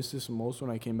experienced this most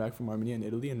when I came back from Armenia and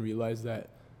Italy and realized that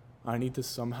I need to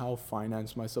somehow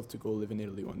finance myself to go live in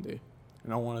Italy one day.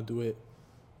 And I want to do it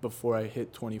before I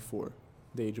hit 24,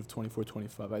 the age of 24,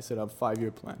 25. I said I have a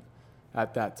 5-year plan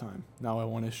at that time. Now I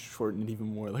want to shorten it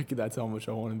even more. Like, that's how much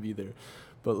I want to be there.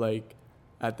 But, like,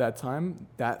 at that time,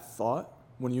 that thought,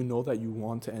 when you know that you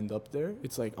want to end up there,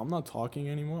 it's like, I'm not talking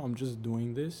anymore. I'm just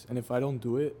doing this. And if I don't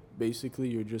do it, basically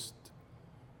you're just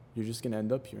going to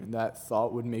end up here. And that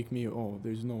thought would make me, oh,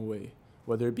 there's no way.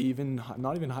 Whether it be even,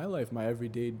 not even High Life, my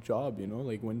everyday job, you know,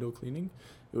 like window cleaning,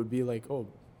 it would be like, oh,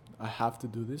 I have to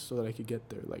do this so that I could get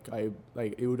there. Like,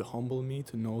 it would humble me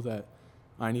to know that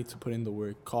I need to put in the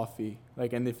work. Coffee.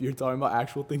 Like, and if you're talking about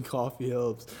actual thing, coffee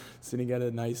helps. Sitting at a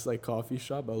nice, like, coffee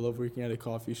shop. I love working at a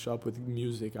coffee shop with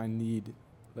music. I need,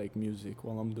 like, music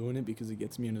while I'm doing it because it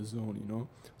gets me in a zone, you know?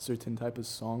 Certain type of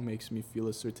song makes me feel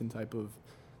a certain type of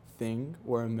thing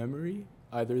or a memory,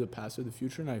 either the past or the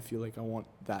future, and I feel like I want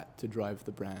that to drive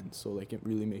the brand. So, like, it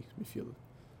really makes me feel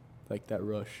like that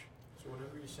rush. So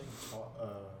whenever you're saying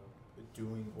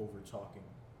doing over talking,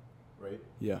 right?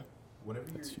 Yeah. Whenever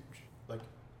that's you're huge. Like,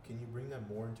 can you bring that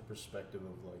more into perspective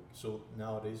of, like, so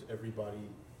nowadays everybody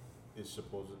is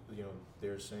supposed, you know,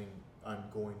 they're saying I'm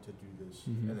going to do this,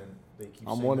 and then they keep saying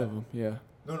I'm one that. of them. Yeah.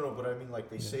 No, but I mean, like,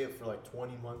 they say it for like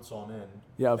 20 months on end.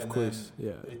 Yeah, of course.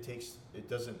 Yeah.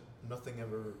 Nothing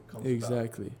ever comes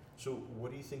exactly. about. So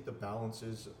what do you think the balance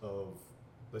is of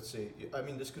let's say, I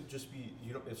mean, this could just be,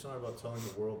 it's not about telling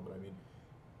the world, but I mean,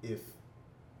 if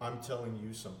I'm telling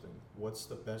you something, what's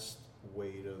the best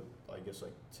way to, I guess,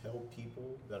 like, tell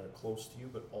people that are close to you,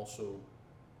 but also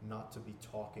not to be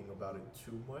talking about it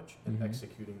too much and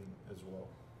executing as well?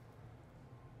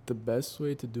 The best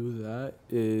way to do that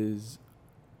is,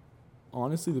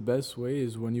 honestly, the best way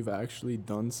is when you've actually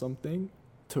done something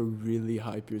to really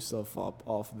hype yourself up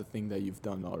off the thing that you've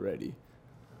done already.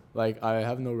 Like, I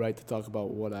have no right to talk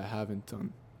about what I haven't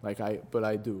done. But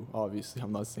I do, obviously.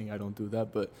 I'm not saying I don't do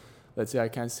that, but let's say I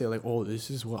can't say, like, oh, this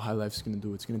is what High Life's going to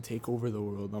do. It's going to take over the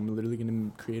world. I'm literally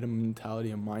going to create a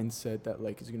mentality, a mindset that,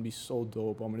 like, is going to be so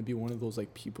dope. I'm going to be one of those,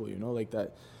 like, people, like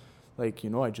that, like,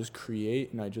 I just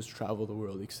create and I just travel the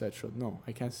world, etc. No,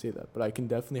 I can't say that. But I can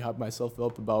definitely hype myself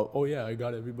up about, oh, yeah, I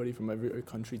got everybody from every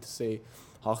country to say,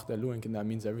 and that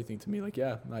means everything to me. Like,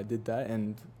 yeah, I did that,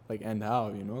 and, like, and how,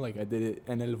 like, I did it,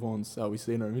 and elvons, how we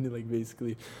say in Armenia, like,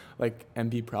 basically, like,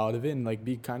 and be proud of it, and, like,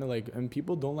 be kind of, like, and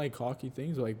people don't like cocky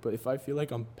things, like, but if I feel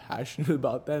like I'm passionate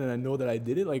about that, and I know that I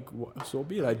did it, like, so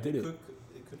be it, I did it.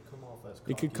 It could come off as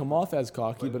cocky. It could come off as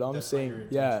cocky, but I'm saying,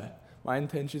 yeah, my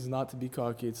intention is not to be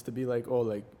cocky. It's to be like, oh,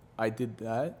 like, I did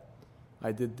that,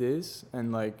 I did this,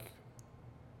 and, like,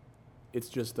 it's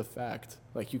just a fact.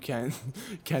 Like, you can't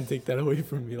take that away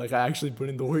from me. Like, I actually put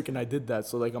in the work and I did that.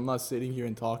 So, like, I'm not sitting here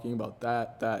and talking about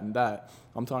that, and that.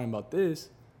 I'm talking about this.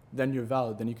 Then you're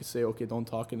valid. Then you could say, okay, don't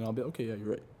talk, and I'll be, okay, yeah,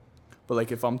 you're right. But,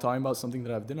 like, if I'm talking about something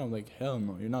that I've done, I'm like, hell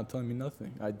no, you're not telling me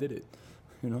nothing. I did it,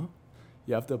 You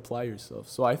have to apply yourself.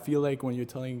 So I feel like when you're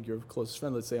telling your closest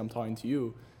friend, let's say I'm talking to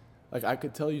you, like, I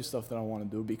could tell you stuff that I want to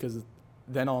do, because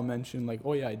then I'll mention, like,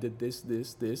 oh, yeah, I did this.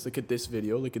 Look at this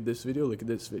video, look at this video, look at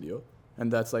this video. And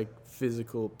that's, like,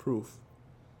 physical proof.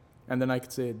 And then I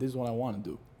could say, this is what I want to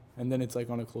do. And then it's, like,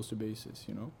 on a closer basis,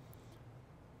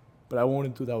 But I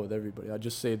wouldn't do that with everybody. I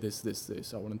just say this.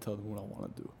 I wouldn't tell them what I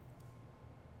want to do.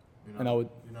 You're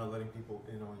not letting people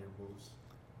in on your moves.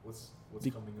 What's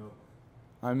coming up?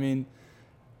 I mean,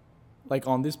 like,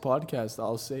 on this podcast,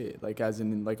 I'll say it. Like, as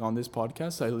in, like, on this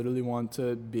podcast, I literally want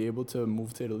to be able to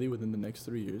move to Italy within the next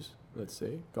 3 years, let's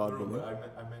say, God willing. No,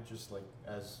 I meant just, like,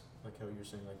 as, like, how you're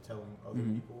saying, like, telling other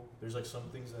people. There's, like, some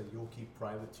things that you'll keep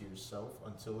private to yourself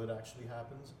until it actually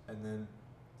happens, and then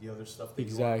the other stuff that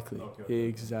exactly. you want. Okay.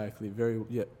 Exactly.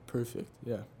 Perfect.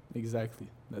 Yeah, exactly.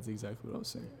 That's exactly what I was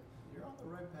saying. You're on the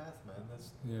right path, man.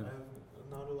 Yeah.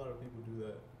 Not a lot of people do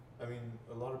that. I mean,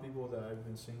 a lot of people that I've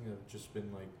been seeing have just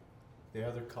been, like, they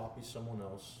either copy someone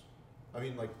else. I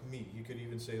mean, like, me. You could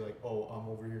even say, like, oh, I'm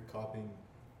over here copying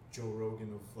Joe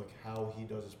Rogan of, like, how he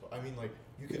does his. I mean, like,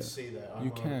 you could say that.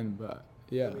 You can, but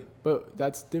yeah. I mean, but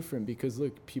that's different because,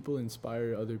 look, people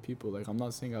inspire other people. Like, I'm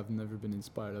not saying I've never been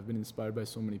inspired. I've been inspired by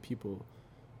so many people.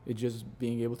 It's just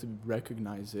being able to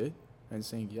recognize it and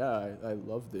saying, yeah, I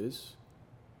love this,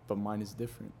 but mine is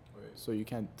different. Right. So you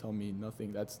can't tell me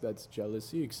nothing. That's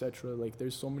jealousy, etc. Like,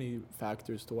 there's so many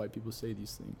factors to why people say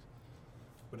these things.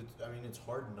 But it's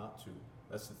hard not to.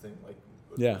 That's the thing. Like,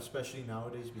 yeah. Especially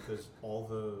nowadays, because all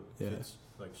it's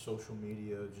like social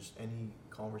media, just any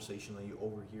conversation that you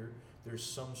overhear, there's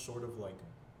some sort of, like,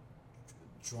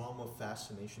 drama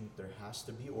fascination that there has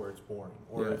to be, or it's boring.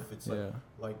 Or if it's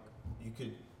like you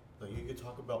could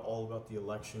talk about the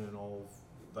election and all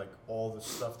the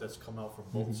stuff that's come out from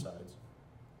both sides,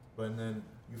 but then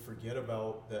you forget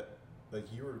about that. Like,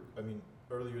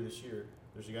 earlier this year,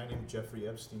 there's a guy named Jeffrey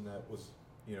Epstein that was,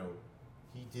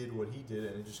 he did what he did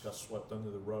and it just got swept under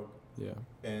the rug. Yeah.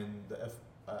 And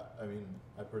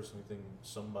I personally think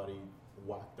somebody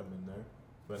whacked him in there,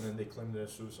 but then they claimed it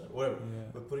as suicide. Whatever.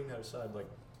 Yeah. But putting that aside, like,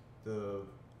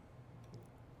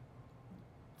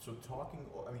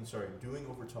 doing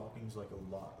over talking is, like,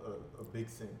 a big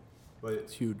thing, but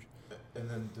it's huge. And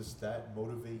then does that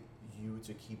motivate you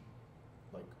to keep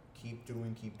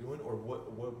doing, or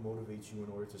what motivates you in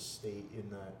order to stay in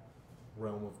that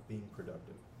realm of being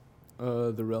productive?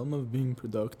 The realm of being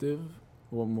productive,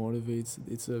 what motivates,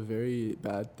 it's a very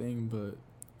bad thing, but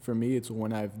for me, it's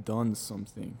when I've done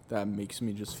something that makes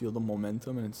me just feel the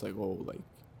momentum, and it's like, oh, like,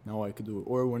 now I could do it.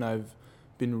 Or when I've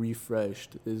been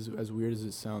refreshed, as weird as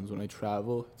it sounds, when I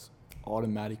travel, it's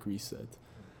automatic reset.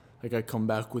 Like, I come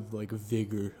back with, like,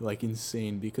 vigor, like,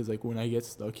 insane, because, like, when I get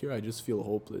stuck here, I just feel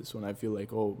hopeless. When I feel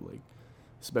like, oh, like,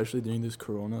 especially during this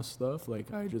corona stuff,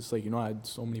 like, I just, like, I had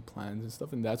so many plans and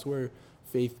stuff, and that's where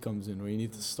faith comes in, where you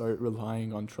need to start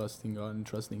relying on trusting God and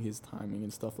trusting His timing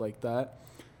and stuff like that.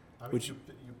 I mean, you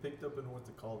picked up and went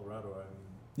to Colorado.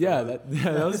 That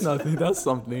was nothing. That's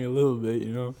something a little bit,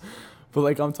 But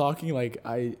like I'm talking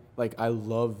I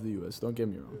love the US, don't get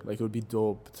me wrong. Like it would be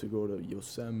dope to go to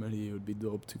Yosemite, it would be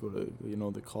dope to go to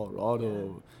the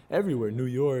Colorado, everywhere, New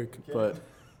York, but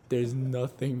there's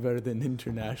nothing better than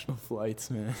international flights,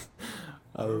 man.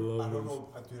 I I love don't it. know,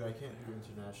 dude. I can't do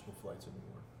international flights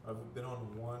anymore. I've been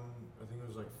on one. I think it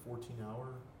was like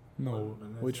 14-hour. No,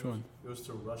 and I which think one? It was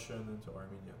to Russia and then to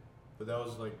Armenia, but that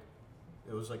was like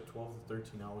it was like 12 to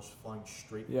 13 hours flying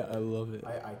straight. Yeah, I love it.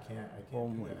 I can't Oh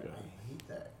do my that. God. I hate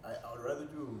that. I would rather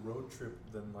do a road trip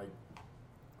than like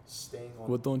staying on.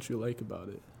 What don't you like about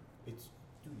it? It's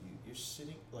dude, you're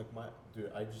sitting like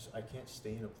I can't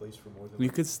stay in a place for more than. You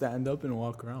could stand up and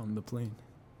walk around the plane.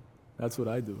 That's what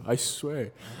I do. I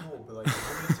swear. I know, but like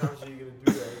how many times are you gonna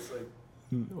do that? It's like.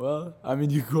 Well, I mean,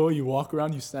 you go, you walk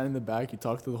around, you stand in the back, you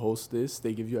talk to the hostess,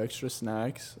 they give you extra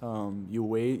snacks. You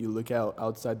wait, you look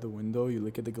outside the window, you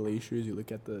look at the glaciers, you look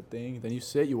at the thing, then you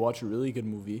sit, you watch a really good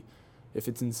movie. If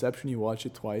it's Inception, you watch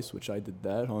it twice, which I did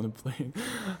that on a plane.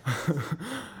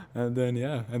 and then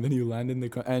you land in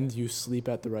and you sleep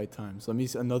at the right time. So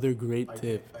another great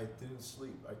tip. I didn't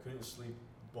sleep. I couldn't sleep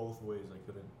both ways. I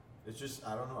couldn't. It's just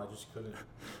I don't know. I just couldn't.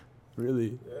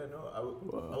 Really? Yeah, no. I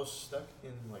was stuck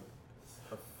in like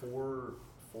a four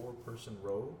person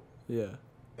row. Yeah.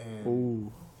 And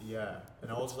Ooh. yeah, and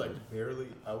I was like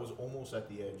barely. I was almost at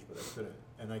the edge, but I couldn't.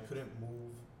 And I couldn't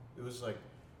move. It was like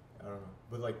I don't know.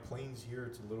 But like planes here,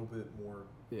 it's a little bit more.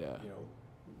 Yeah.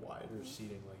 Wider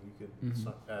seating. Like you could. It's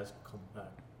not as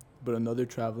compact. But another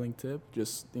traveling tip,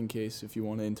 just in case if you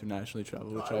want to internationally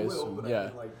travel, which I assume, but yeah. I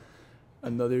mean, like,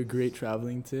 Another great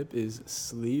traveling tip is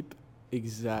sleep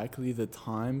exactly the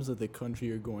times of the country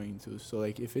you're going to. So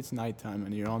like if it's nighttime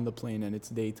and you're on the plane and it's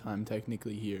daytime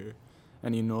technically here,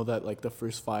 and you know that like the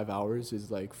first 5 hours is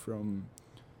like from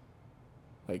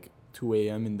like 2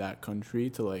 a.m. in that country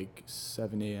to like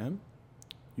 7 a.m.,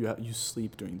 you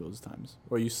sleep during those times,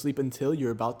 or you sleep until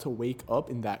you're about to wake up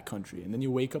in that country, and then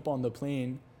you wake up on the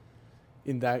plane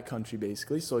in that country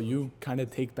basically. So you kind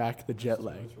of take back the jet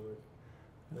lag.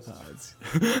 It's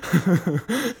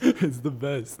it's the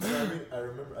best. I mean, I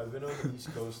remember I've been on the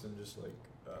East Coast and just like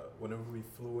whenever we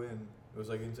flew in, it was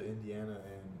like into Indiana,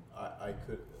 and I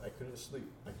couldn't sleep.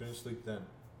 I couldn't sleep then,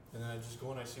 and then I just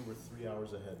go and I see we're 3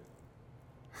 hours ahead,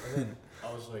 and then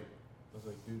I was like,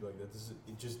 dude, like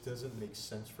it just doesn't make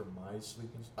sense for my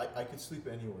sleeping. I could sleep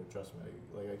anywhere, trust me.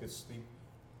 I could sleep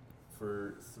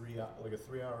for 3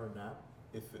 hour nap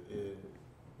if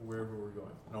wherever we're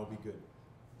going, and I'll be good.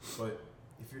 But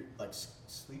if you're like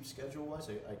sleep schedule wise,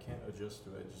 I can't adjust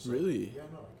to it. Really? Yeah,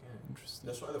 no, I can't. Interesting.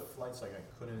 That's why the flights, like I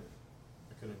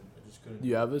just couldn't. Do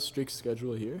you have a strict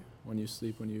schedule here when you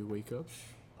sleep, when you wake up?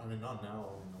 I mean, not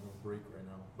now. I'm on break right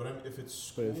now. But if it's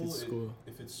school,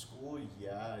 if it's school,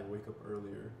 yeah, I wake up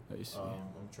earlier. I see.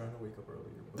 I'm trying to wake up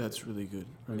earlier. That's really good.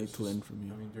 I need to learn from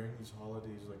you. I mean, during these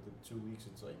holidays, like the 2 weeks,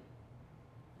 it's like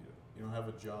you don't have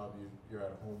a job. You're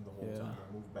at home the whole time.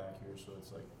 I moved back here, so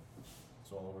it's like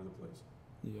it's all over the place.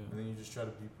 Yeah. And then you just try to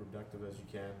be productive as you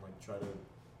can, like try to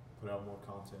put out more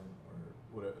content or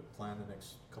whatever, plan the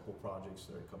next couple projects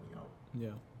that are coming out.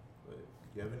 Yeah. But do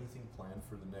you have anything planned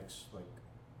for the next like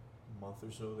month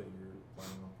or so that you're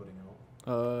planning on putting out?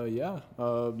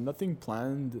 Nothing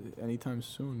planned anytime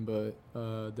soon, but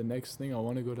the next thing I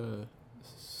want to go to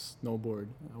snowboard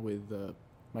with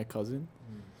my cousin.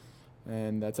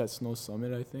 And that's at Snow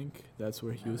Summit, I think. That's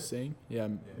where he was saying. Yeah.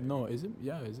 No, is it?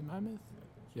 Yeah, is it Mammoth?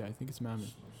 Yeah, I think it's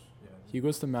Mammoth. He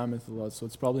goes to Mammoth a lot, so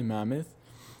it's probably Mammoth.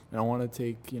 And I want to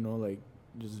take, like,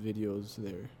 just videos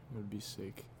there. It would be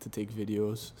sick to take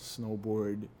videos,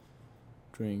 snowboard,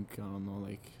 drink, I don't know,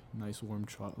 like, nice warm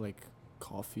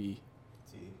coffee.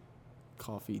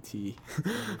 Tea.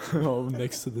 Oh,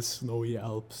 next to the snowy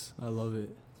Alps. I love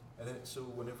it. And then, so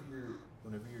whenever you're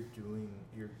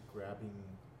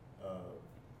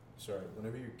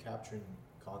capturing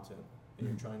content and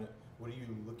you're trying to, what are you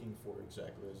looking for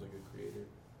exactly as like a creator?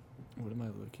 What am I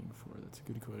looking for? That's a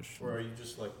good question. Or are you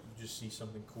just like, you just see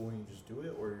something cool and you just do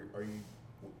it? Or are you...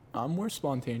 I'm more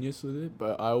spontaneous with it,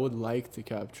 but I would like to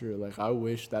capture,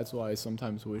 that's why I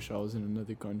sometimes wish I was in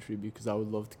another country, because I would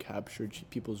love to capture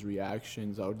people's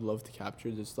reactions. I would love to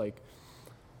capture just the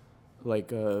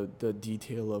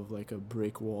detail of like a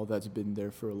brick wall that's been there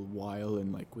for a while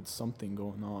and like with something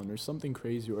going on or something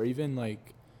crazy, or even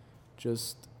like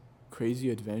just crazy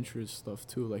adventurous stuff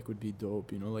too, like would be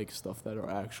dope, like stuff that are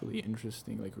actually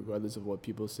interesting, like regardless of what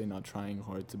people say, not trying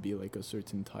hard to be like a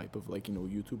certain type of like,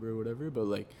 YouTuber or whatever, but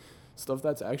like stuff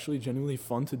that's actually genuinely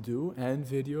fun to do and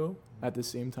video at the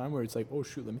same time, where it's like, oh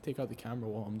shoot, let me take out the camera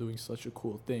while I'm doing such a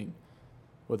cool thing,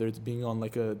 whether it's being on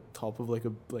like a top of like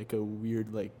a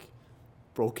weird like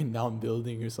broken down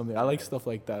building or something. I like stuff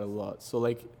like that a lot. So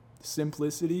like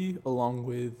simplicity along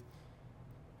with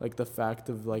like the fact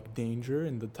of like danger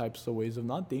and the types of ways of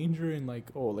not danger and like,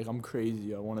 oh, like I'm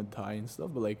crazy, I want to die and stuff,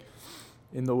 but like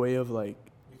in the way of like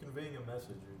You're conveying a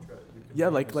message. yeah,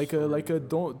 like a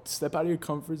don't step out of your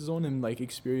comfort zone and like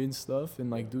experience stuff and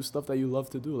like do stuff that you love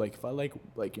to do. Like if I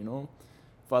like you know,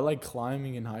 if I like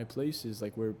climbing in high places,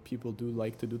 like where people do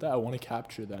like to do that, I want to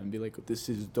capture that and be like, this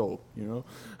is dope, you know,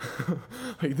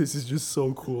 like this is just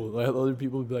so cool. Like other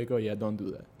people would be like, oh yeah, don't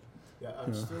do that. Yeah,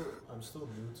 I'm still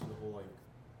new to the whole like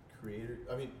creator.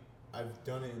 I mean, I've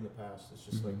done it in the past. It's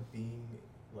just like being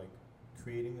like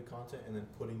creating the content and then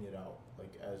putting it out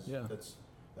like as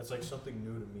that's like something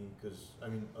new to me, because I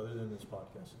mean, other than this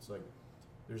podcast, it's like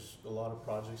there's a lot of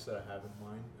projects that I have in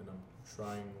mind and I'm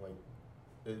trying like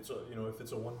it's you know, if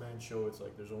it's a one-man show, it's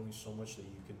like there's only so much that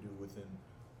you can do within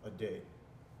a day.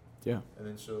 Yeah. And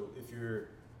then so if you're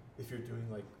doing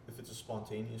like, if it's a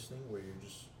spontaneous thing where you're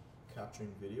just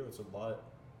capturing video, it's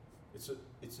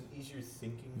an easier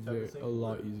thinking type of thing. A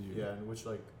lot easier. Yeah, in which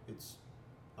like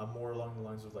I'm more along the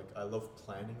lines of like I love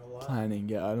planning a lot. Planning,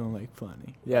 yeah, I don't like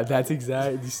planning. Yeah, that's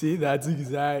exact. You see, that's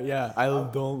exact. Yeah, I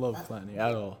don't love planning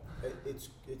at all. It's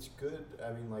good.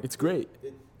 I mean, like it's great.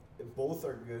 Both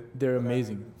are good. They're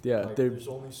amazing. I mean, yeah, like, there's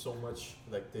only so much.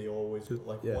 Like they always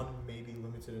like one may be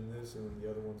limited in this, and then the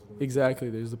other one's limited.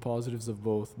 Exactly. There's the positives of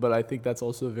both, but I think that's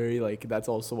also very like that's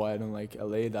also why I don't like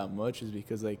LA that much, is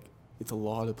because like it's a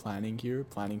lot of planning here,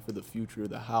 planning for the future,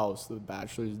 the house, the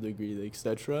bachelor's degree,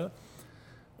 etc.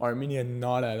 Armenia,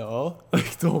 not at all.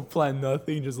 Like, don't plan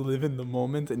nothing, just live in the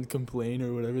moment and complain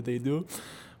or whatever they do,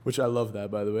 which I love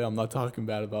that, by the way. I'm not talking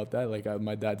bad about that. Like,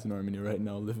 my dad's in Armenia right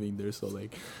now, living there, so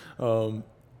like,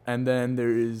 and then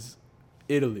there is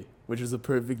Italy, which is a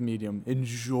perfect medium.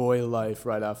 Enjoy life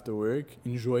right after work,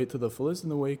 enjoy it to the fullest,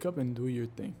 and then wake up and do your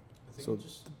thing. I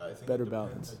think better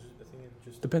balance. I think it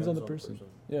just depends on the person.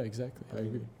 Yeah, exactly. I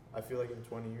agree. I feel like in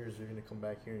 20 years you're gonna come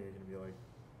back here and you're gonna be like,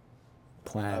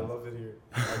 plan. I love it here.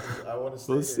 I want to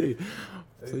stay We'll here. see.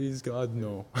 Please, God,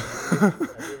 no. Have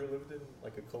you ever lived in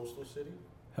like a coastal city?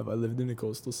 Have I lived in a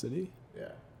coastal city? Yeah.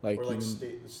 Like, or like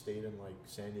stayed in like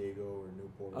San Diego or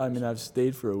Newport. I mean, I've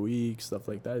stayed for a week, stuff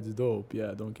like that. It's dope.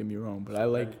 Yeah, don't get me wrong. But so I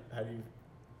like. How do you?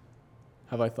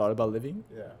 Have I thought about living?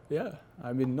 Yeah. Yeah.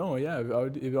 I mean, no. Yeah. I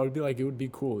would be like, it would be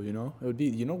cool. You know, it would be.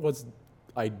 You know what's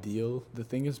ideal? The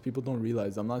thing is, people don't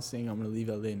realize. I'm not saying I'm gonna leave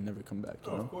LA and never come back.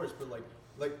 You know? Of course, but like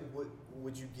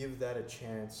would you give that a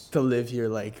chance to live here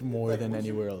like more than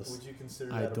anywhere else? Would you consider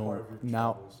that a part of your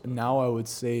travels? Now I would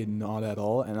say not at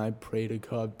all, and I pray to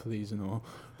God, please no.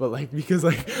 But like, because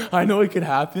like I know it could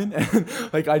happen, and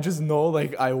like I just know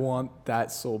like I want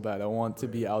that so bad. I want to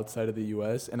be outside of the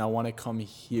US, and I want to come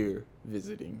here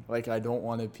visiting. Like, I don't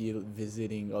want to be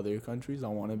visiting other countries. I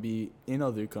want to be in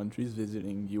other countries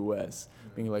visiting US,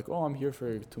 being like, oh, I'm here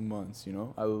for 2 months, you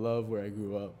know? I love where I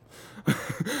grew up.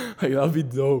 Like, that would be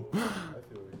dope. I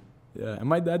feel you. Yeah, and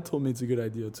my dad told me it's a good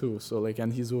idea too. So like,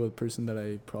 and he's a person that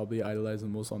I probably idolize the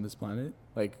most on this planet.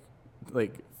 Like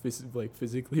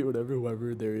physically or whatever,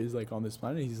 whoever there is like on this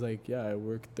planet, he's like, yeah, I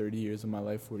worked 30 years of my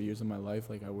life, 40 years of my life.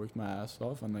 Like, I worked my ass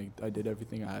off, and like I did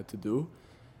everything I had to do.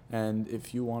 And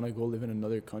if you want to go live in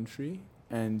another country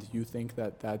and you think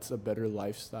that that's a better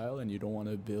lifestyle and you don't want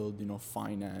to build, you know,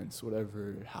 finance,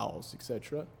 whatever, house,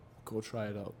 etc., go try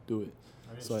it out. Do it.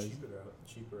 I mean, so it's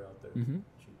cheaper out there. Mm-hmm.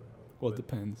 Cheaper out. Well, it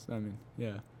depends. I mean,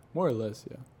 yeah. More or less,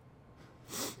 yeah.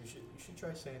 You should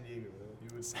try San Diego, though.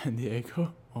 You would San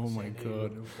Diego? Oh, San my Diego,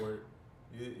 God. Newport.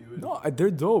 You would, No, they're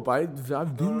dope.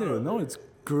 I've been there. No, it's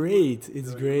great.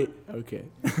 It's great. Okay.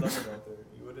 You'd love it out there.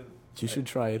 You wouldn't. You should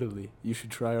try Italy. You should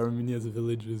try Armenia's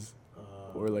villages.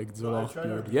 Or like Zorach.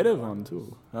 Yerevan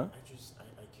too, huh?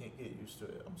 I can't get used to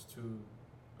it. I'm too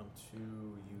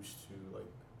used to like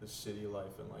the city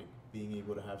life and like being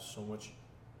able to have so much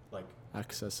like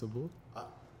accessible.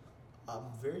 I'm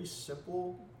very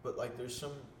simple, but like there's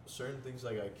some certain things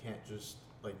like I can't just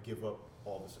like give up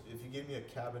all this. If you give me a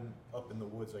cabin up in the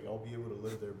woods, like I'll be able to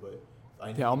live there, but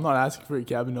I'm not asking for a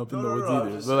cabin up in the woods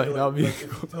either. But like that'll be. Like,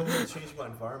 if you tell me to change my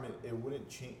environment, it wouldn't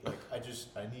change. Like I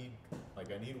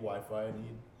need Wi-Fi. I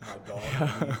need my dog.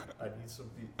 I need some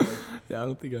people.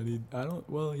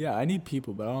 Like, yeah, I need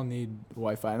people, but I don't need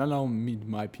Wi-Fi, and I don't need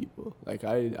my people. Like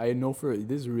I know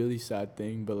this is a really sad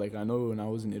thing, but like I know when I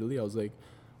was in Italy, I was like,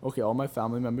 okay, all my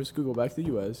family members could go back to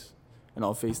the US, and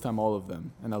I'll FaceTime all of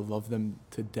them, and I love them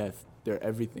to death. They're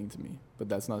everything to me, but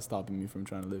that's not stopping me from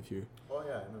trying to live here. Oh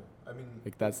yeah, I know. I mean,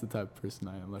 like that's the type of person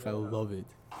I am. Like I love it,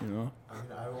 you know. I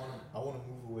mean, I want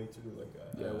to move away too. Like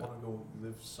I want to go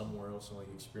live somewhere else and like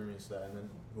experience that, and then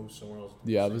move somewhere else.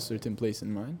 Do you have a certain place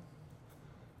in mind?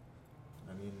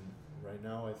 right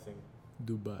now I think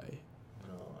Dubai.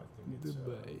 no. I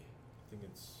think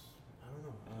it's I don't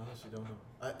know. I honestly don't know.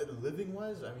 Living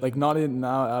wise, I mean, Like not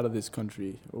out of this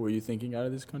country. Or were you thinking out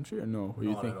of this country or no? Were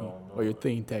you not at thinking? all, no. Or you're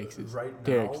thinking Texas? Right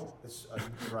Texas.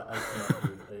 now, I can't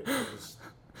do it. I just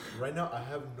right now I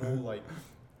have no like.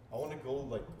 I want to go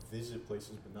like visit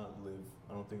places, but not live.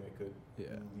 I don't think I could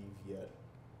leave yet.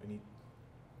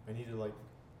 I need to like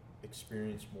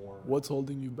experience more. What's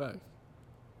holding you back?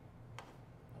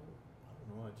 I don't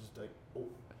know. I just like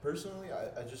personally,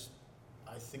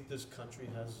 I think this country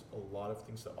has a lot of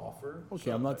things to offer. Okay,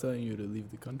 so I'm not telling you to leave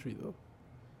the country though.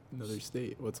 Another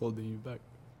state. What's holding you back?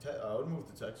 I would move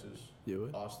to Texas. You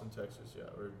would? Austin, Texas,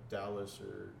 yeah, or Dallas,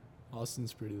 or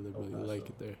Austin's pretty liberal. You like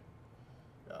it there?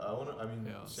 Yeah, I mean,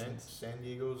 Yeah, San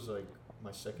Diego's like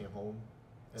my second home.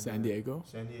 And San Diego?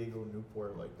 San Diego,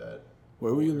 Newport, like that.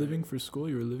 Where were you living for school?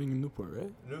 You were living in Newport,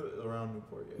 right? Around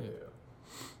Newport, yeah.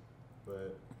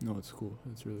 But no, it's cool.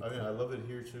 It's really cool. I mean, I love it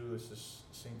here too. It's just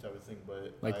the same type of thing,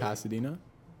 but like Pasadena?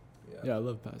 Yeah, I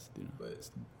love Pasadena. But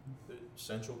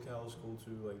Central Cal is cool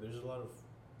too. Like, there's a lot of.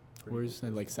 Where's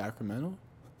that? Like Sacramento?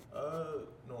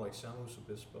 No, like San Luis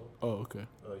Obispo. Oh, okay.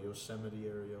 Yosemite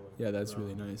area. Like yeah, that's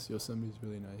really nice. Yosemite's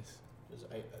really nice.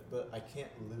 But I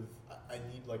can't live. I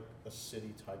need like a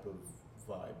city type of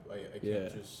vibe. I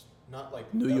can't just not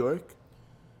like New York.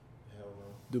 Hell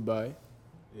no. Dubai.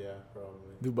 Yeah,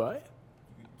 probably. Dubai.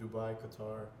 Dubai,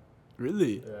 Qatar.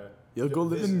 Really? Yeah. You'll go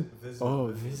live in.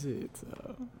 Visit. Visit.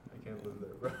 I can't live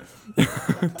there,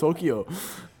 bro. Tokyo.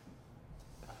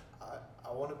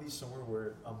 I want to be somewhere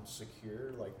where I'm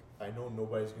secure. Like, I know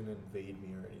nobody's gonna invade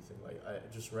me or anything. Like, I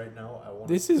just right now I want.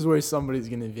 This is where somebody's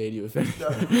gonna invade you if anything.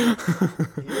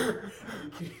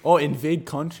 Oh, invade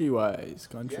country-wise.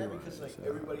 Yeah, because like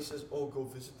everybody says, oh, go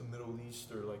visit the Middle East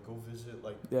or like go visit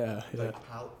like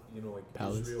like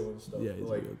Palace. Israel and stuff. Yeah, but,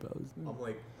 like, Israel Palace. I'm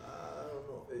like, I don't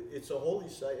know. It's a holy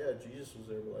site. Yeah, Jesus was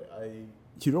there, but like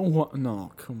You don't want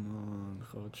no. Come on,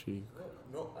 Khachik.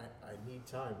 No, I need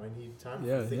time. I need time.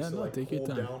 Yeah, for things to, like, take your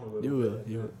time. down a little You will.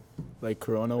 You will. Like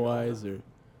Corona-wise or.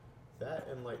 That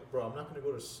and like, bro, I'm not gonna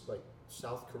go to like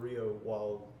South Korea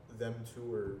while them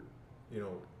two are, you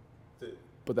know.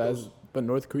 But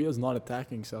North Korea's not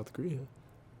attacking South Korea.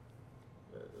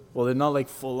 Well, they're not like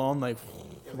full on like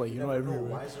everywhere.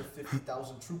 Why is there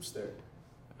 50,000 troops there?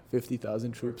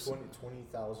 50,000 troops.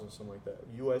 20,000, something like that.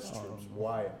 U.S. troops.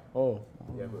 Why? Oh.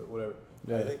 Yeah, but whatever.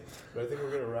 Yeah. I think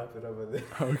we're gonna wrap it up at this.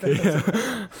 Okay.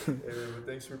 Anyway, but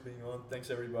thanks for being on. Thanks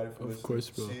everybody for listening. Of course,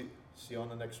 bro. See you on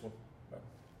the next one.